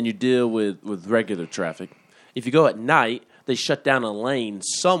and you deal with regular traffic. If you go at night, they shut down a lane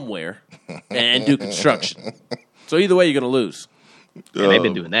somewhere and do construction. So either way, you're going to lose. And they've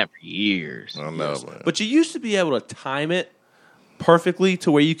been doing that for years. I know, man. But you used to be able to time it perfectly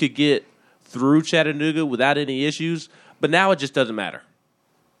to where you could get through Chattanooga without any issues. But now it just doesn't matter.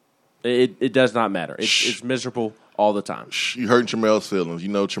 It does not matter. It's miserable all the time. You hurting Tramel's feelings. You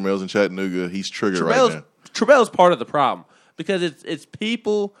know Tramel's in Chattanooga. He's triggered right now. Tramel's part of the problem because it's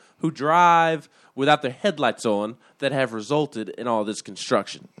people who drive without their headlights on that have resulted in all this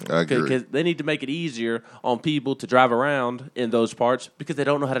construction. I agree. Because they need to make it easier on people to drive around in those parts because they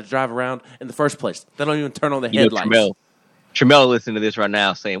don't know how to drive around in the first place. They don't even turn on the headlights. Tramel listening to this right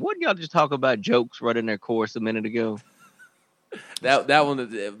now saying, what y'all just talk about jokes running their course a minute ago? That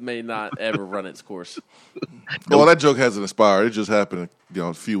one may not ever run its course. Well, that joke hasn't expired. It just happened,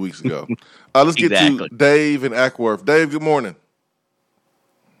 a few weeks ago. Let's get to Dave in Ackworth. Dave, good morning.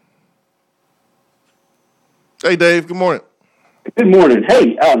 Hey, Dave. Good morning. Good morning.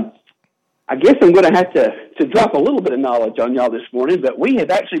 Hey, I guess I'm going to have to drop a little bit of knowledge on y'all this morning, but we have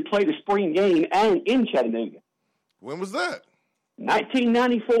actually played a spring game in Chattanooga. When was that?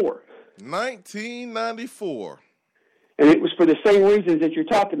 1994. 1994. And it was for the same reasons that you're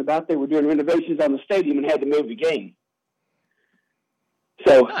talking about. They were doing renovations on the stadium and had to move the game.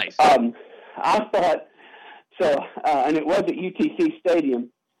 So nice. I thought, and it was at UTC Stadium,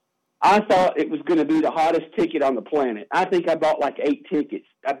 I thought it was going to be the hottest ticket on the planet. I think I bought like 8 tickets.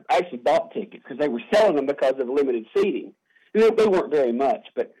 I actually bought tickets because they were selling them because of limited seating. They weren't very much,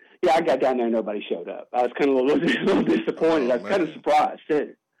 but yeah, I got down there and nobody showed up. I was kind of a little disappointed. I was kind of surprised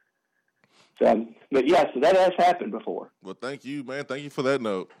too. So, but yeah, so that has happened before. Well, thank you, man. Thank you for that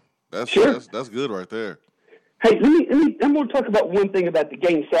note. That's good right there. Hey, I'm going to talk about one thing about the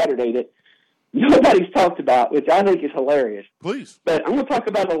game Saturday that nobody's talked about, which I think is hilarious. Please. But I'm going to talk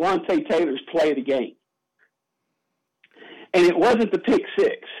about Alontae Taylor's play of the game. And it wasn't the pick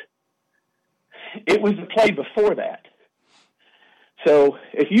six. It was the play before that. So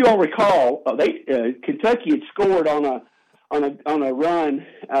if you all recall, Kentucky had scored on a run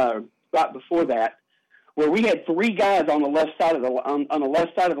right before that, where we had 3 guys on the left side of the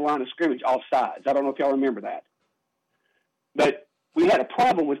line of scrimmage off sides. I don't know if y'all remember that, but we had a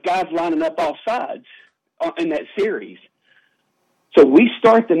problem with guys lining up off sides in that series. So we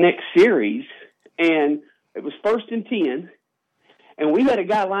start the next series, and it was 1st and 10, and we had a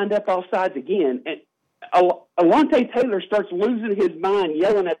guy lined up off sides again, and Alontae Taylor starts losing his mind,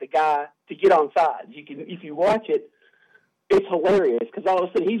 yelling at the guy to get on sides. If you watch it, it's hilarious because all of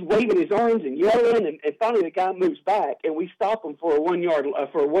a sudden he's waving his arms and yelling, and finally the guy moves back, and we stop him for a 1 yard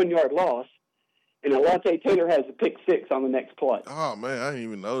loss. And Alontae Taylor has a pick six on the next play. Oh man, I didn't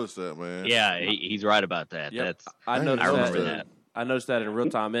even notice that, man. Yeah, he's right about that. Yep. I remember that. I noticed that in real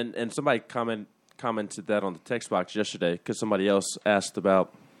time, and somebody commented that on the text box yesterday because somebody else asked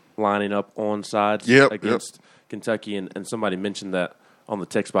about lining up on sides against Kentucky, and somebody mentioned that on the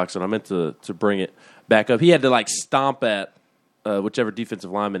text box, and I meant to bring it back up. He had to stomp at whichever defensive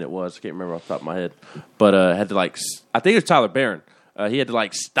lineman it was. I can't remember off the top of my head, but had to I think it was Tyler Barron. He had to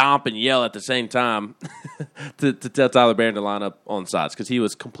stomp and yell at the same time to tell Tyler Barron to line up on sides because he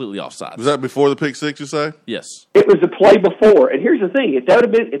was completely off sides. Was that before the pick six? You say? Yes. It was the play before, and here's the thing: if that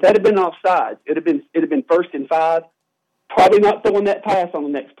had been off sides, it'd have been 1st and 5. Probably not throwing that pass on the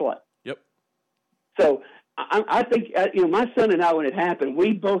next play. Yep. So I think my son and I, when it happened,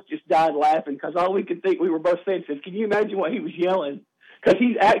 we both just died laughing because all we could think, we were both saying, "Can you imagine what he was yelling?" Because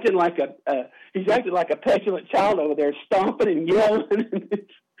he's acting like a petulant child over there, stomping and yelling.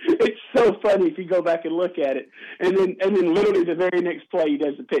 It's so funny if you go back and look at it. And then literally the very next play he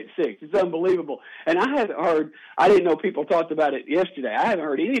does the pick six. It's unbelievable. And I didn't know people talked about it yesterday. I haven't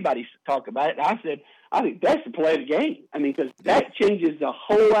heard anybody talk about it. I said, I think that's the play of the game. I mean, because that changes the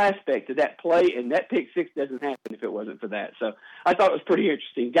whole aspect of that play, and that pick six doesn't happen if it wasn't for that. So I thought it was pretty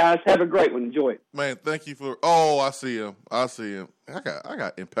interesting. Guys, have a great one. Enjoy it. Man, thank you for – I see him. I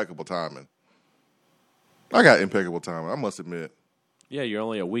got impeccable timing. I must admit. Yeah, you're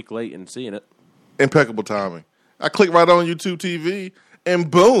only a week late in seeing it. Impeccable timing. I click right on YouTube TV, and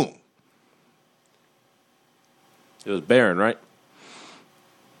boom. It was Barron, right?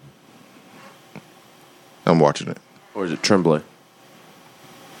 I'm watching it. Or is it Tremblay?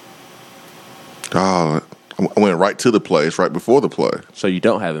 Oh, I went right to the play. It's right before the play. So you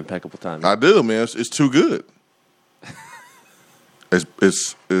don't have impeccable timing. I do, man. It's too good. It's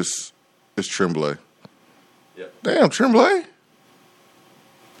Tremblay. Yep. Damn, Tremblay.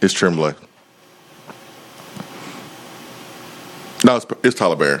 It's Tremblay. No, it's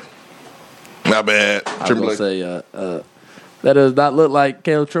Tyler Barron. Not bad. Tremblay. I was going to say, that does not look like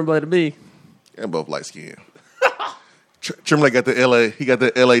Caleb Tremblay to me. They're both light skinned. Tremblay got the LA. He got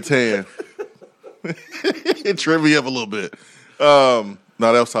the LA tan. It trimmed me up a little bit. No,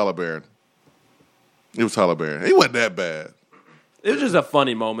 that was Tyler Barron. It was Tyler Barron. He wasn't that bad. It was just a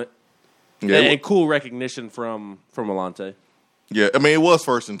funny moment. Yeah, and cool recognition from Alante. Yeah, I mean, it was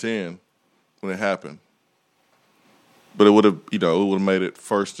 1st and 10 when it happened. But it would have, made it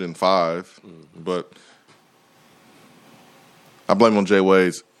 1st and 5. Mm-hmm. But I blame on Jay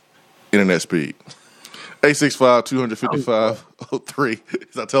Wade's internet speed. 865-255-03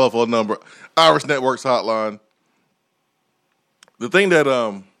 is our telephone number. Irish Networks hotline. The thing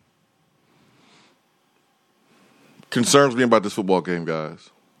that concerns me about this football game, guys,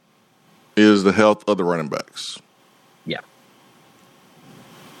 is the health of the running backs. Yeah.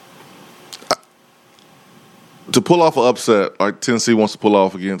 To pull off an upset like Tennessee wants to pull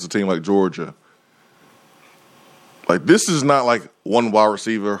off against a team like Georgia, like this is not like one wide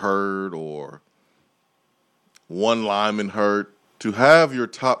receiver hurt or one lineman hurt. To have your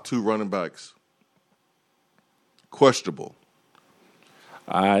top 2 running backs questionable.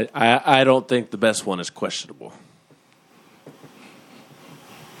 I don't think the best one is questionable.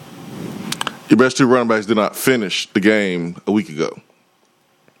 Your best 2 running backs did not finish the game a week ago.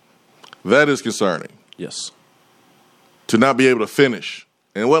 That is concerning. Yes. To not be able to finish.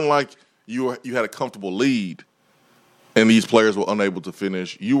 And it wasn't like you had a comfortable lead and these players were unable to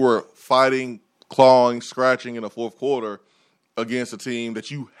finish. You were fighting, clawing, scratching in the fourth quarter against a team that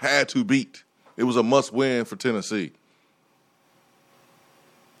you had to beat. It was a must-win for Tennessee.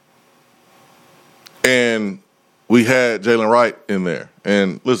 And we had Jalen Wright in there.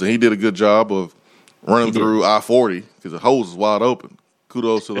 And listen, he did a good job of running through I-40 because the hose is wide open.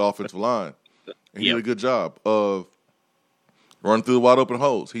 Kudos to the offensive line. And he did a good job of running through the wide open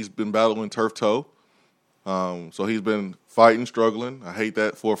hose. He's been battling turf toe. So he's been fighting, struggling. I hate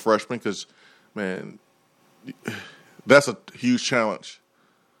that for a freshman because, man, that's a huge challenge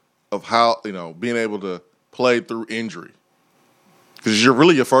of how, being able to play through injury. Because you're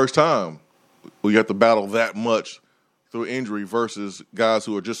really your first time. We have to battle that much through injury versus guys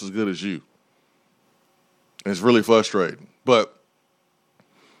who are just as good as you. And it's really frustrating. But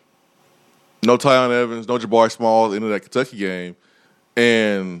no Tyon Evans, no Jabari Small at the end of that Kentucky game.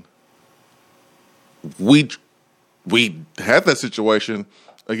 And we had that situation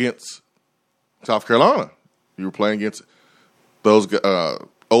against South Carolina. You were playing against those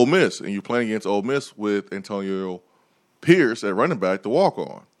Ole Miss, and you're playing against Ole Miss with Antonio Pierce at running back, the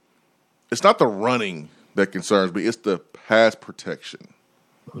walk-on. It's not the running that concerns me. It's the pass protection.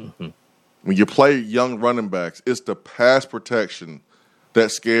 Mm-hmm. When you play young running backs, it's the pass protection that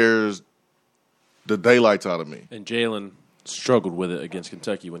scares the daylights out of me. And Jalen struggled with it against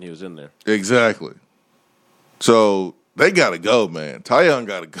Kentucky when he was in there. Exactly. So they got to go, man. Tyon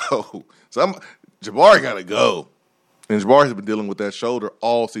got to go. Jabari got to go. And Jabari has been dealing with that shoulder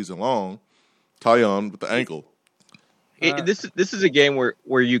all season long. Tyon with the ankle. This is a game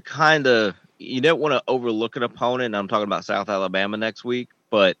where you kind of you don't want to overlook an opponent. And I'm talking about South Alabama next week,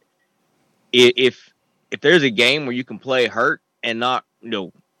 but if there's a game where you can play hurt and not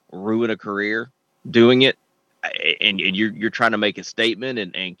ruin a career doing it, and you're trying to make a statement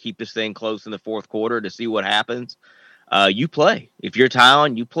and keep this thing close in the fourth quarter to see what happens, you play. If you're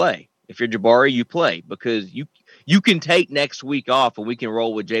Tyon, you play. If you're Jabari, you play because you can take next week off and we can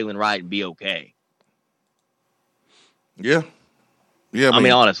roll with Jalen Wright and be okay. Yeah. I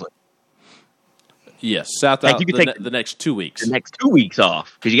mean, honestly. Yes, South Alabama, you can take the next 2 weeks. The next 2 weeks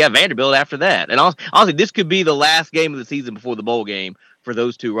off because you got Vanderbilt after that. And honestly, this could be the last game of the season before the bowl game for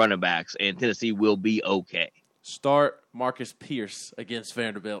those 2 running backs, and Tennessee will be okay. Start Marcus Pierce against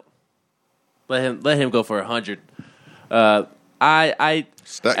Vanderbilt. Let him go for 100.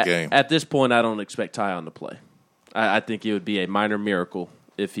 Stat game. At this point, I don't expect Tyon to play. I think it would be a minor miracle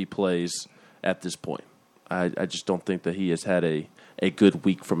if he plays at this point. I just don't think that he has had a good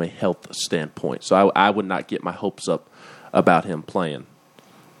week from a health standpoint. So I would not get my hopes up about him playing.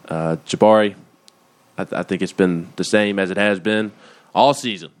 Jabari, I think it's been the same as it has been all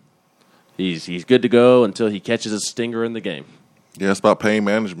season. He's good to go until he catches a stinger in the game. Yeah, it's about pain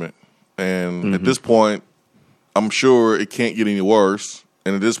management. And at this point, I'm sure it can't get any worse.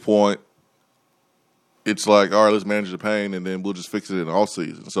 And at this point, it's like, all right, let's manage the pain, and then we'll just fix it in the off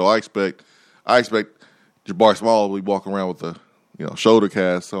season. So I expect Jabari Small will be walking around with the shoulder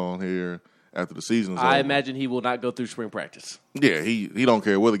cast on here after the season is over. I imagine he will not go through spring practice. Yeah, he don't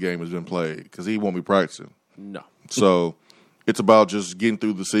care where the game has been played because he won't be practicing. No. So it's about just getting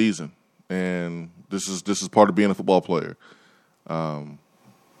through the season, and this is part of being a football player.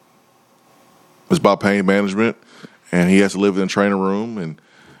 It's about pain management, and he has to live in the training room, and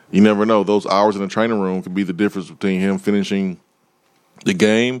You never know. Those hours in the training room could be the difference between him finishing the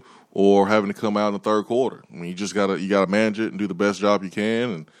game or having to come out in the third quarter. I mean, you gotta manage it and do the best job you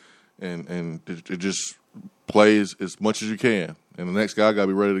can, and it just plays as much as you can. And the next guy got to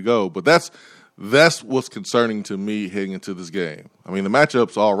be ready to go. But that's what's concerning to me heading into this game. I mean, the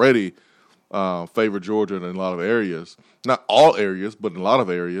matchups already favor Georgia in a lot of areas. Not all areas, but in a lot of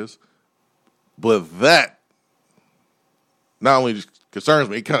areas. But that not only just concerns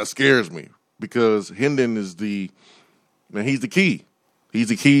me, it kind of scares me because Hendon is he's the key. He's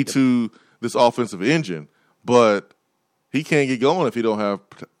the key to this offensive engine, but he can't get going if he don't have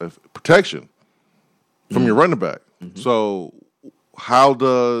protection from your running back. Mm-hmm. So how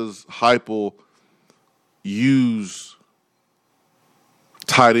does Heupel use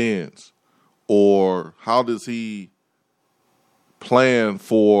tight ends, or how does he plan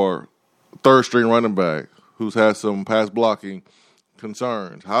for third-string running back who's had some pass blocking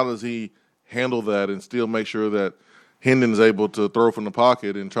concerns? How does he handle that and still make sure that Hendon is able to throw from the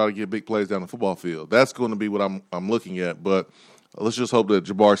pocket and try to get big plays down the football field? That's going to be what I'm looking at. But let's just hope that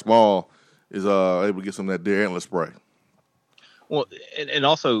Jabari Small is able to get some of that deer antler spray. Well, and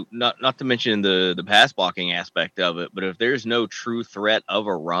also not to mention the pass blocking aspect of it, but if there's no true threat of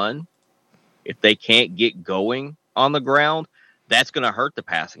a run, if they can't get going on the ground, that's going to hurt the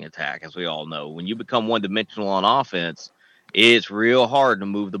passing attack, as we all know. When you become one-dimensional on offense, it's real hard to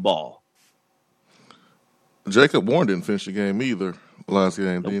move the ball. Jacob Warren didn't finish the game either last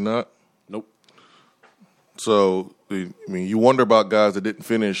game, did he not? Nope. So, I mean, you wonder about guys that didn't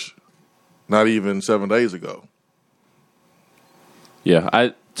finish not even 7 days ago. Yeah,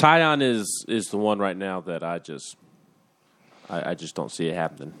 Tyon is the one right now that I just don't see it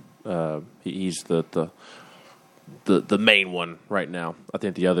happening. He's the main one right now. I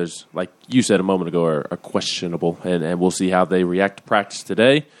think the others, like you said a moment ago, are questionable, and we'll see how they react to practice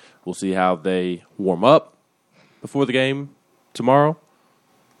today. We'll see how they warm up before the game tomorrow,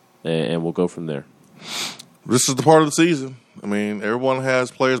 and we'll go from there. This is the part of the season. I mean, everyone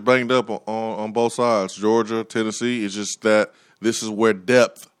has players banged up on both sides. Georgia, Tennessee. It's just that this is where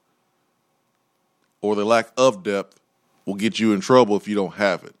depth or the lack of depth will get you in trouble if you don't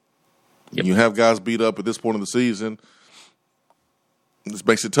have it. Yep. You have guys beat up at this point of the season. This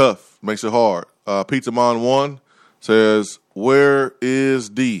makes it tough, makes it hard. Pizza Mon 1 says, "Where is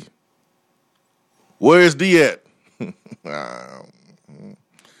D? Where is D at?" I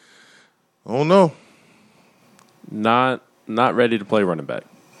don't know. Not ready to play running back.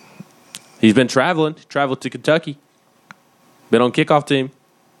 He's been traveling. He traveled to Kentucky. Been on kickoff team.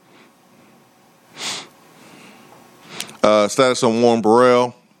 Status on Warren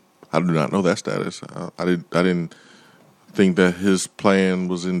Burrell. I do not know that status. I didn't think that his plan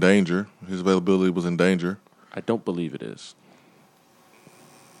was in danger. His availability was in danger. I don't believe it is.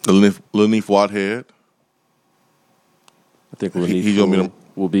 Lenif Whitehead. I think Lenif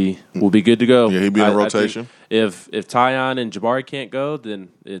will be good to go. Yeah, he'll be in a rotation. If Tyon and Jabari can't go, then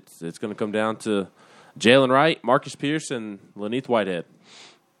it's going to come down to Jalen Wright, Marcus Pierce, and Lenif Whitehead.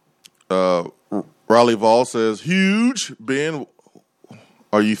 Riley Vols says, "Huge. Ben,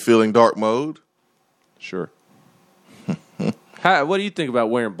 are you feeling dark mode?" Sure. What do you think about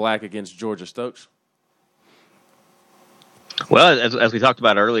wearing black against Georgia, Stokes? Well, as we talked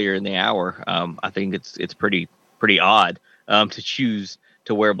about earlier in the hour, I think it's pretty odd to choose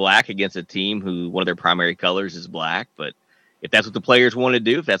to wear black against a team who one of their primary colors is black. But if that's what the players want to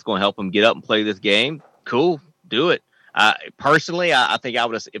do, if that's going to help them get up and play this game, cool, do it. Personally, I think I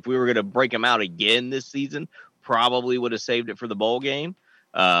would have, if we were going to break them out again this season, probably would have saved it for the bowl game.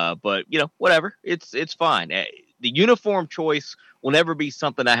 But whatever, it's fine. The uniform choice will never be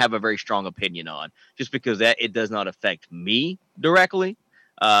something I have a very strong opinion on, just because that it does not affect me directly.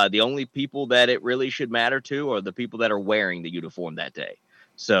 The only people that it really should matter to are the people that are wearing the uniform that day.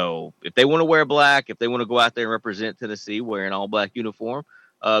 So if they want to wear black, if they want to go out there and represent Tennessee wearing all black uniform,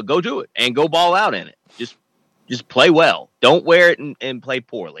 go do it and go ball out in it. Just play well. Don't wear it and play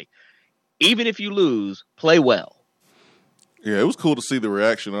poorly. Even if you lose, play well. Yeah, it was cool to see the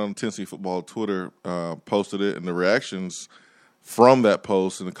reaction on Tennessee football Twitter. Posted it, and the reactions from that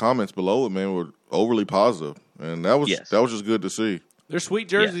post and the comments below it, man, were overly positive, and that was just good to see. They're sweet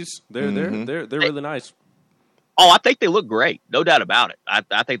jerseys. Yeah. They're really nice. Oh, I think they look great, no doubt about it.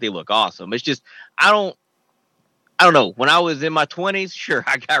 I think they look awesome. It's just I don't know. When I was in my 20s, sure,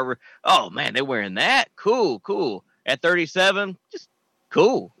 I got. Oh man, they're wearing that. Cool. At 37, just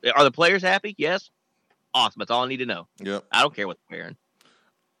cool. Are the players happy? Yes. Awesome. That's all I need to know. Yep. I don't care what they're wearing.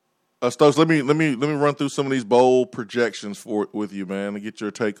 Stokes, let me run through some of these bowl projections with you, man, and get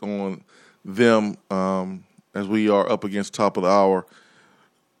your take on them as we are up against top of the hour.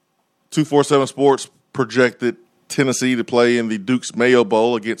 247 Sports projected Tennessee to play in the Duke's Mayo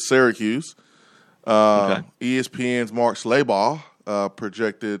Bowl against Syracuse. ESPN's Mark Slabaugh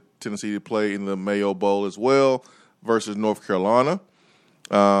projected Tennessee to play in the Mayo Bowl as well versus North Carolina.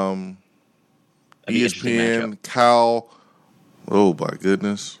 ESPN Cal, oh my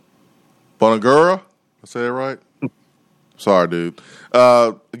goodness, Bonagura, I say it right? Sorry, dude.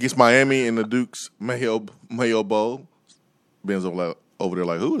 Against Miami in the Duke's Mayo Bowl. Ben's over there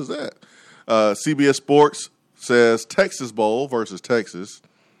like, who is that? CBS Sports says Texas Bowl versus Texas.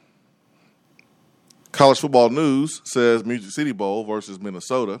 College Football News says Music City Bowl versus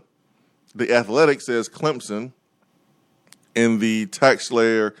Minnesota. The Athletic says Clemson in the Tax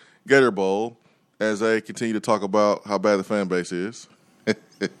Slayer Gator Bowl as they continue to talk about how bad the fan base is.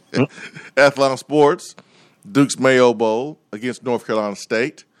 Athlon Sports, Duke's Mayo Bowl against North Carolina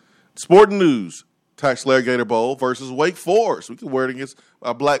State. Sporting News, Tax Slayer Gator Bowl versus Wake Forest. We can wear it against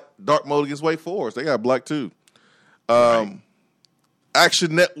black dark mode against Wake Forest. They got black too.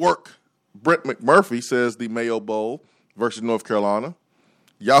 Action Network, Brett McMurphy says the Mayo Bowl versus North Carolina.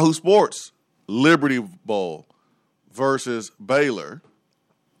 Yahoo Sports, Liberty Bowl versus Baylor.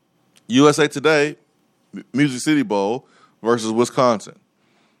 USA Today, Music City Bowl versus Wisconsin.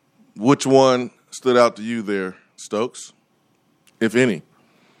 Which one stood out to you there, Stokes, if any?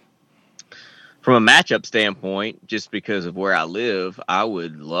 From a matchup standpoint, just because of where I live, I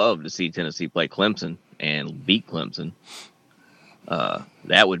would love to see Tennessee play Clemson and beat Clemson.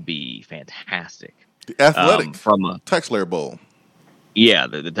 That would be fantastic. The Athletic from a Tax Slayer Bowl. Yeah,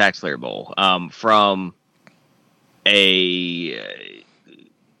 the Tax Slayer Bowl. From a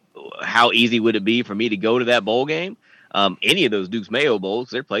how easy would it be for me to go to that bowl game? Any of those Duke's Mayo Bowls,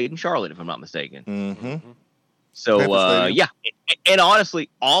 they're played in Charlotte, if I'm not mistaken. Mm-hmm. So, yeah. And honestly,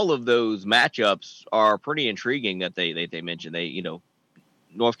 all of those matchups are pretty intriguing that they mentioned.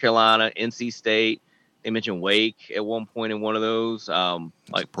 North Carolina, NC State, they mentioned Wake at one point in one of those.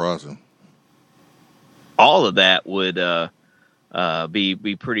 Surprising. All of that would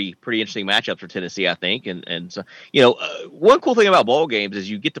be pretty interesting matchups for Tennessee, I think. And so, one cool thing about bowl games is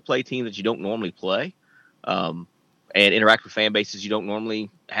you get to play teams that you don't normally play, and interact with fan bases you don't normally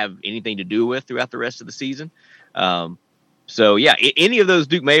have anything to do with throughout the rest of the season. So yeah, any of those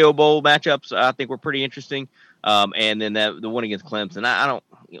Duke Mayo Bowl matchups I think were pretty interesting. And then the one against Clemson, I don't,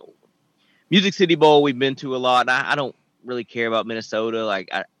 Music City Bowl we've been to a lot. I don't really care about Minnesota. Like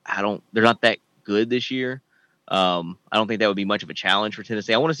I don't, they're not that good this year. I don't think that would be much of a challenge for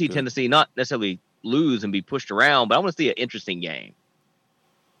Tennessee. I want to see Tennessee not necessarily lose and be pushed around, but I want to see an interesting game.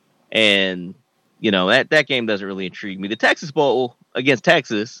 And that game doesn't really intrigue me. The Texas Bowl against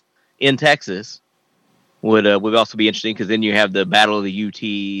Texas in Texas would also be interesting because then you have the battle of the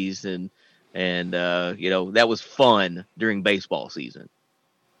UTs and that was fun during baseball season.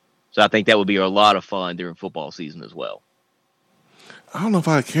 So I think that would be a lot of fun during football season as well. I don't know if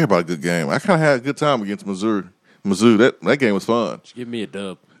I care about a good game. I kind of had a good time against Mizzou. That game was fun. Just give me a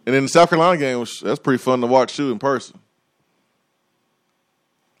dub. And then the South Carolina game that's pretty fun to watch too in person.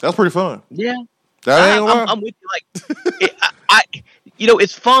 That's pretty fun. Yeah. I'm with you.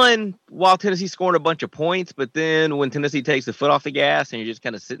 It's fun while Tennessee's scoring a bunch of points, but then when Tennessee takes the foot off the gas and you're just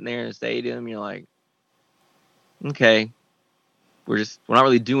kind of sitting there in the stadium, you're like, okay, we're not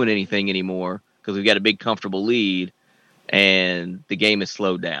really doing anything anymore because we've got a big comfortable lead and the game is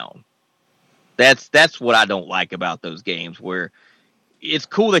slowed down. That's what I don't like about those games where it's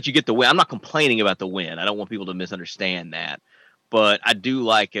cool that you get the win. I'm not complaining about the win. I don't want people to misunderstand that. But I do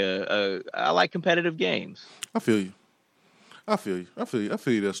like I like competitive games. I feel you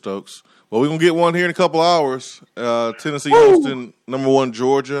there, Stokes. Well, we're going to get one here in a couple hours. Tennessee hosting number 1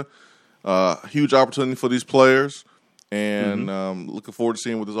 Georgia. Huge opportunity for these players. And looking forward to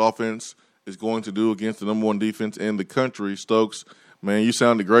seeing what this offense is going to do against the number 1 defense in the country. Stokes, man, you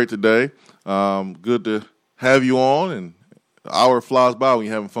sounded great today. Good to have you on. And the hour flies by when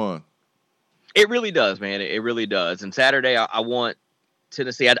you're having fun. It really does, man. It really does. And Saturday, I want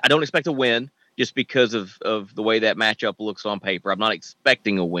Tennessee. I don't expect a win just because of the way that matchup looks on paper. I'm not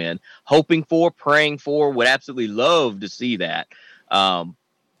expecting a win. Hoping for, praying for, would absolutely love to see that.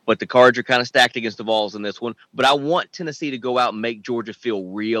 But the cards are kind of stacked against the Vols in this one. But I want Tennessee to go out and make Georgia feel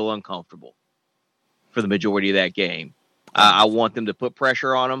real uncomfortable for the majority of that game. I want them to put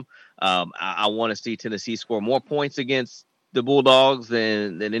pressure on them. I want to see Tennessee score more points against the Bulldogs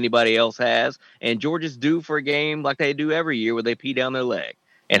than anybody else has. And Georgia's due for a game like they do every year where they pee down their leg.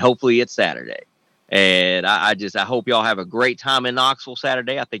 And hopefully it's Saturday. And I hope y'all have a great time in Knoxville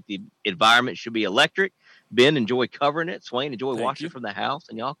Saturday. I think the environment should be electric. Ben, enjoy covering it. Swain, enjoy watching it from the house.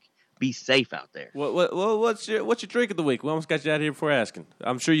 And y'all be safe out there. What's your drink of the week? We almost got you out of here before asking.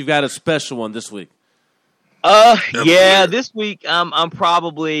 I'm sure you've got a special one this week. Yeah, this week I'm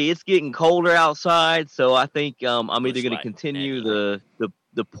probably, it's getting colder outside, so I think I'm either going to continue the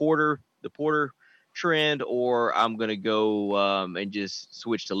porter trend, or I'm going to go and just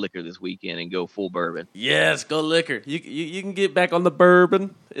switch to liquor this weekend and go full bourbon. Yes, go liquor. You can get back on the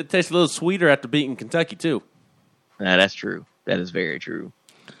bourbon. It tastes a little sweeter after beating Kentucky too. That's true. That is very true.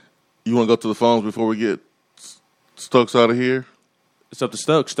 You want to go to the phones before we get Stokes out of here? It's up to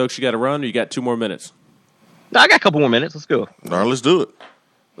Stokes. Stokes, you got to run, or you got 2 more minutes? No, I got a couple more minutes. Let's go. All right, let's do it.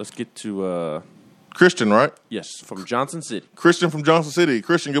 Let's get to Christian, right? Yes, from Johnson City. Christian from Johnson City.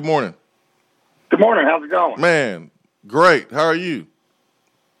 Christian, good morning. Good morning. How's it going? Man, great. How are you?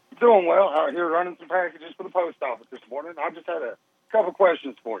 Doing well. Out here running some packages for the post office this morning. I just had a couple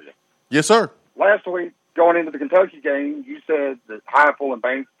questions for you. Yes, sir. Last week, going into the Kentucky game, you said that Heupel and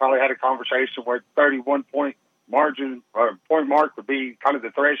Banks probably had a conversation where 31-point margin or point mark would be kind of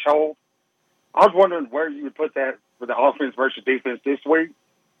the threshold. I was wondering where you would put that for the offense versus defense this week.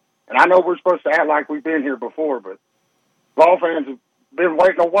 And I know we're supposed to act like we've been here before, but Vol fans have been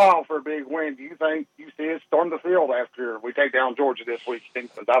waiting a while for a big win. Do you think you see us storm the field after we take down Georgia this week?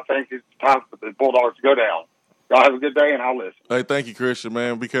 Because I think it's time for the Bulldogs to go down. Y'all have a good day, and I'll listen. Hey, thank you, Christian,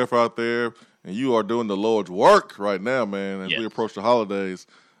 man. Be careful out there. And you are doing the Lord's work right now, man, as we approach the holidays.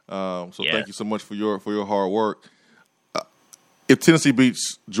 Thank you so much for your hard work. If Tennessee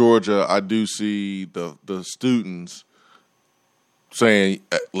beats Georgia, I do see the students saying,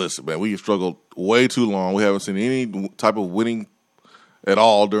 listen, man, we have struggled way too long. We haven't seen any type of winning at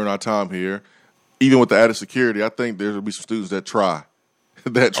all during our time here. Even with the added security, I think there will be some students that try.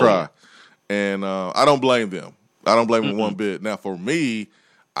 And I don't blame them. I don't blame them one bit. Now, for me,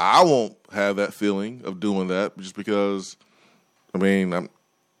 I won't have that feeling of doing that just because, I mean,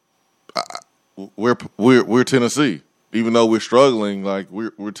 we're Tennessee. Even though we're struggling, like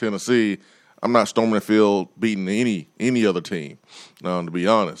we're Tennessee, I'm not storming the field beating any other team, to be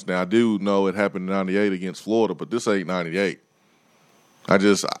honest. Now, I do know it happened in 98 against Florida, but this ain't 98.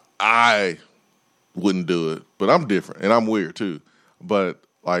 I wouldn't do it, but I'm different, and I'm weird too. But,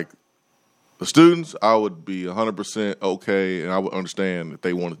 like, the students, I would be 100% okay, and I would understand if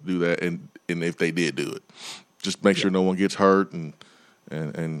they wanted to do that, and if they did do it. Just make sure no one gets hurt and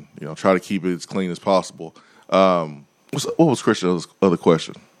try to keep it as clean as possible. What was Christian's other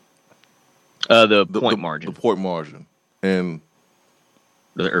question? The point margin. The point margin.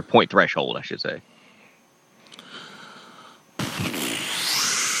 Or point threshold, I should say.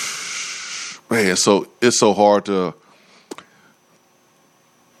 Man, so it's so hard to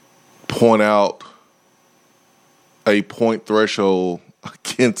point out a point threshold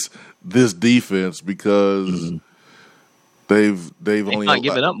against this defense because they've only not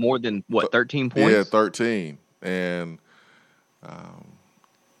given up more than 13 points. Yeah, 13. And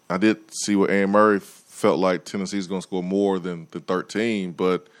I did see what Aaron Murray felt like Tennessee's going to score more than the 13,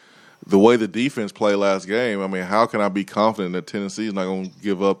 but the way the defense played last game, I mean, how can I be confident that Tennessee is not going to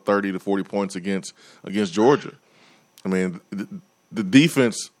give up 30 to 40 points against Georgia? I mean, the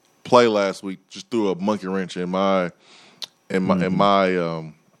defense play last week just threw a monkey wrench in my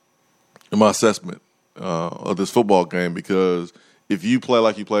assessment of this football game, because if you play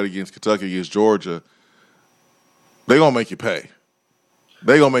like you played against Kentucky, against Georgia, they're going to make you pay.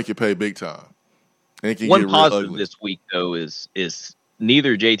 They're going to make you pay big time. And it can One get positive real ugly. this week, though, is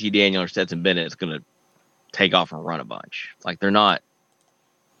neither JT Daniel or Stetson Bennett is going to take off and run a bunch. Like, they're not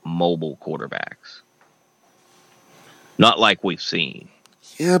mobile quarterbacks. Not like we've seen.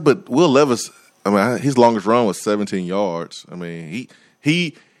 Yeah, but Will Levis, I mean, his longest run was 17 yards. I mean,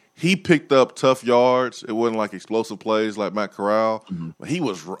 he picked up tough yards. It wasn't like explosive plays like Matt Corral. But he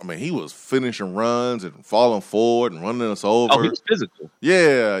was finishing runs and falling forward and running us over. Oh, he was physical.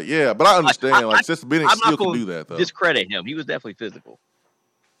 Yeah. But I understand. Stetson Bennett still can do that, though. Discredit him. He was definitely physical.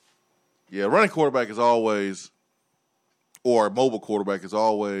 Yeah, running quarterback is always, or a mobile quarterback is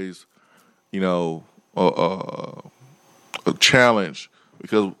always, a challenge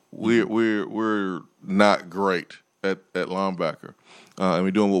because we're not great at linebacker, and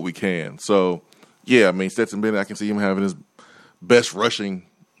we're doing what we can. So, yeah, I mean, Stetson Bennett, I can see him having his best rushing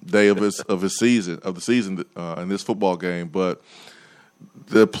day of the season in this football game. But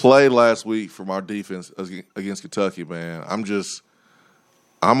the play last week from our defense against Kentucky, man,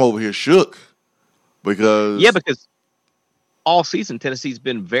 I'm over here shook because all season Tennessee's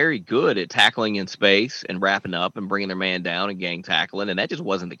been very good at tackling in space and wrapping up and bringing their man down and gang tackling, and that just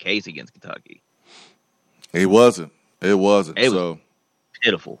wasn't the case against Kentucky. It wasn't. It So was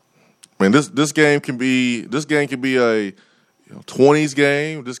pitiful. I mean, this game can be a 20s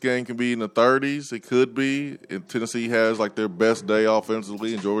game. This game can be in the 30s. It could be. And Tennessee has like their best day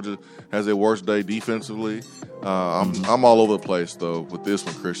offensively, and Georgia has their worst day defensively. I'm all over the place though with this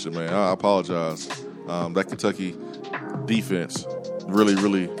one, Christian. Man, I apologize. That Kentucky defense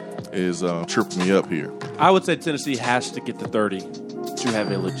really is tripping me up here. I would say Tennessee has to get to 30 to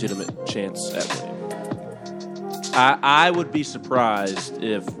have a legitimate chance at winning. I would be surprised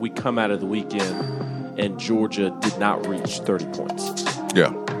if we come out of the weekend and Georgia did not reach 30 points.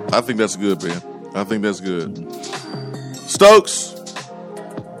 Yeah, I think that's good, Ben. I think that's good. Stokes,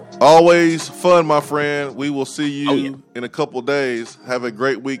 always fun, my friend. We will see you in a couple days. Have a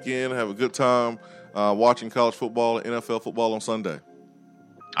great weekend. Have a good time watching college football and NFL football on Sunday.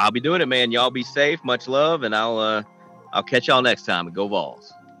 I'll be doing it, man. Y'all be safe. Much love, and I'll catch y'all next time. Go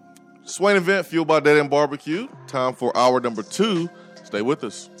Vols. Swain event fueled by Dead End Barbecue. Time for hour number 2. Stay with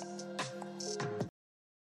us.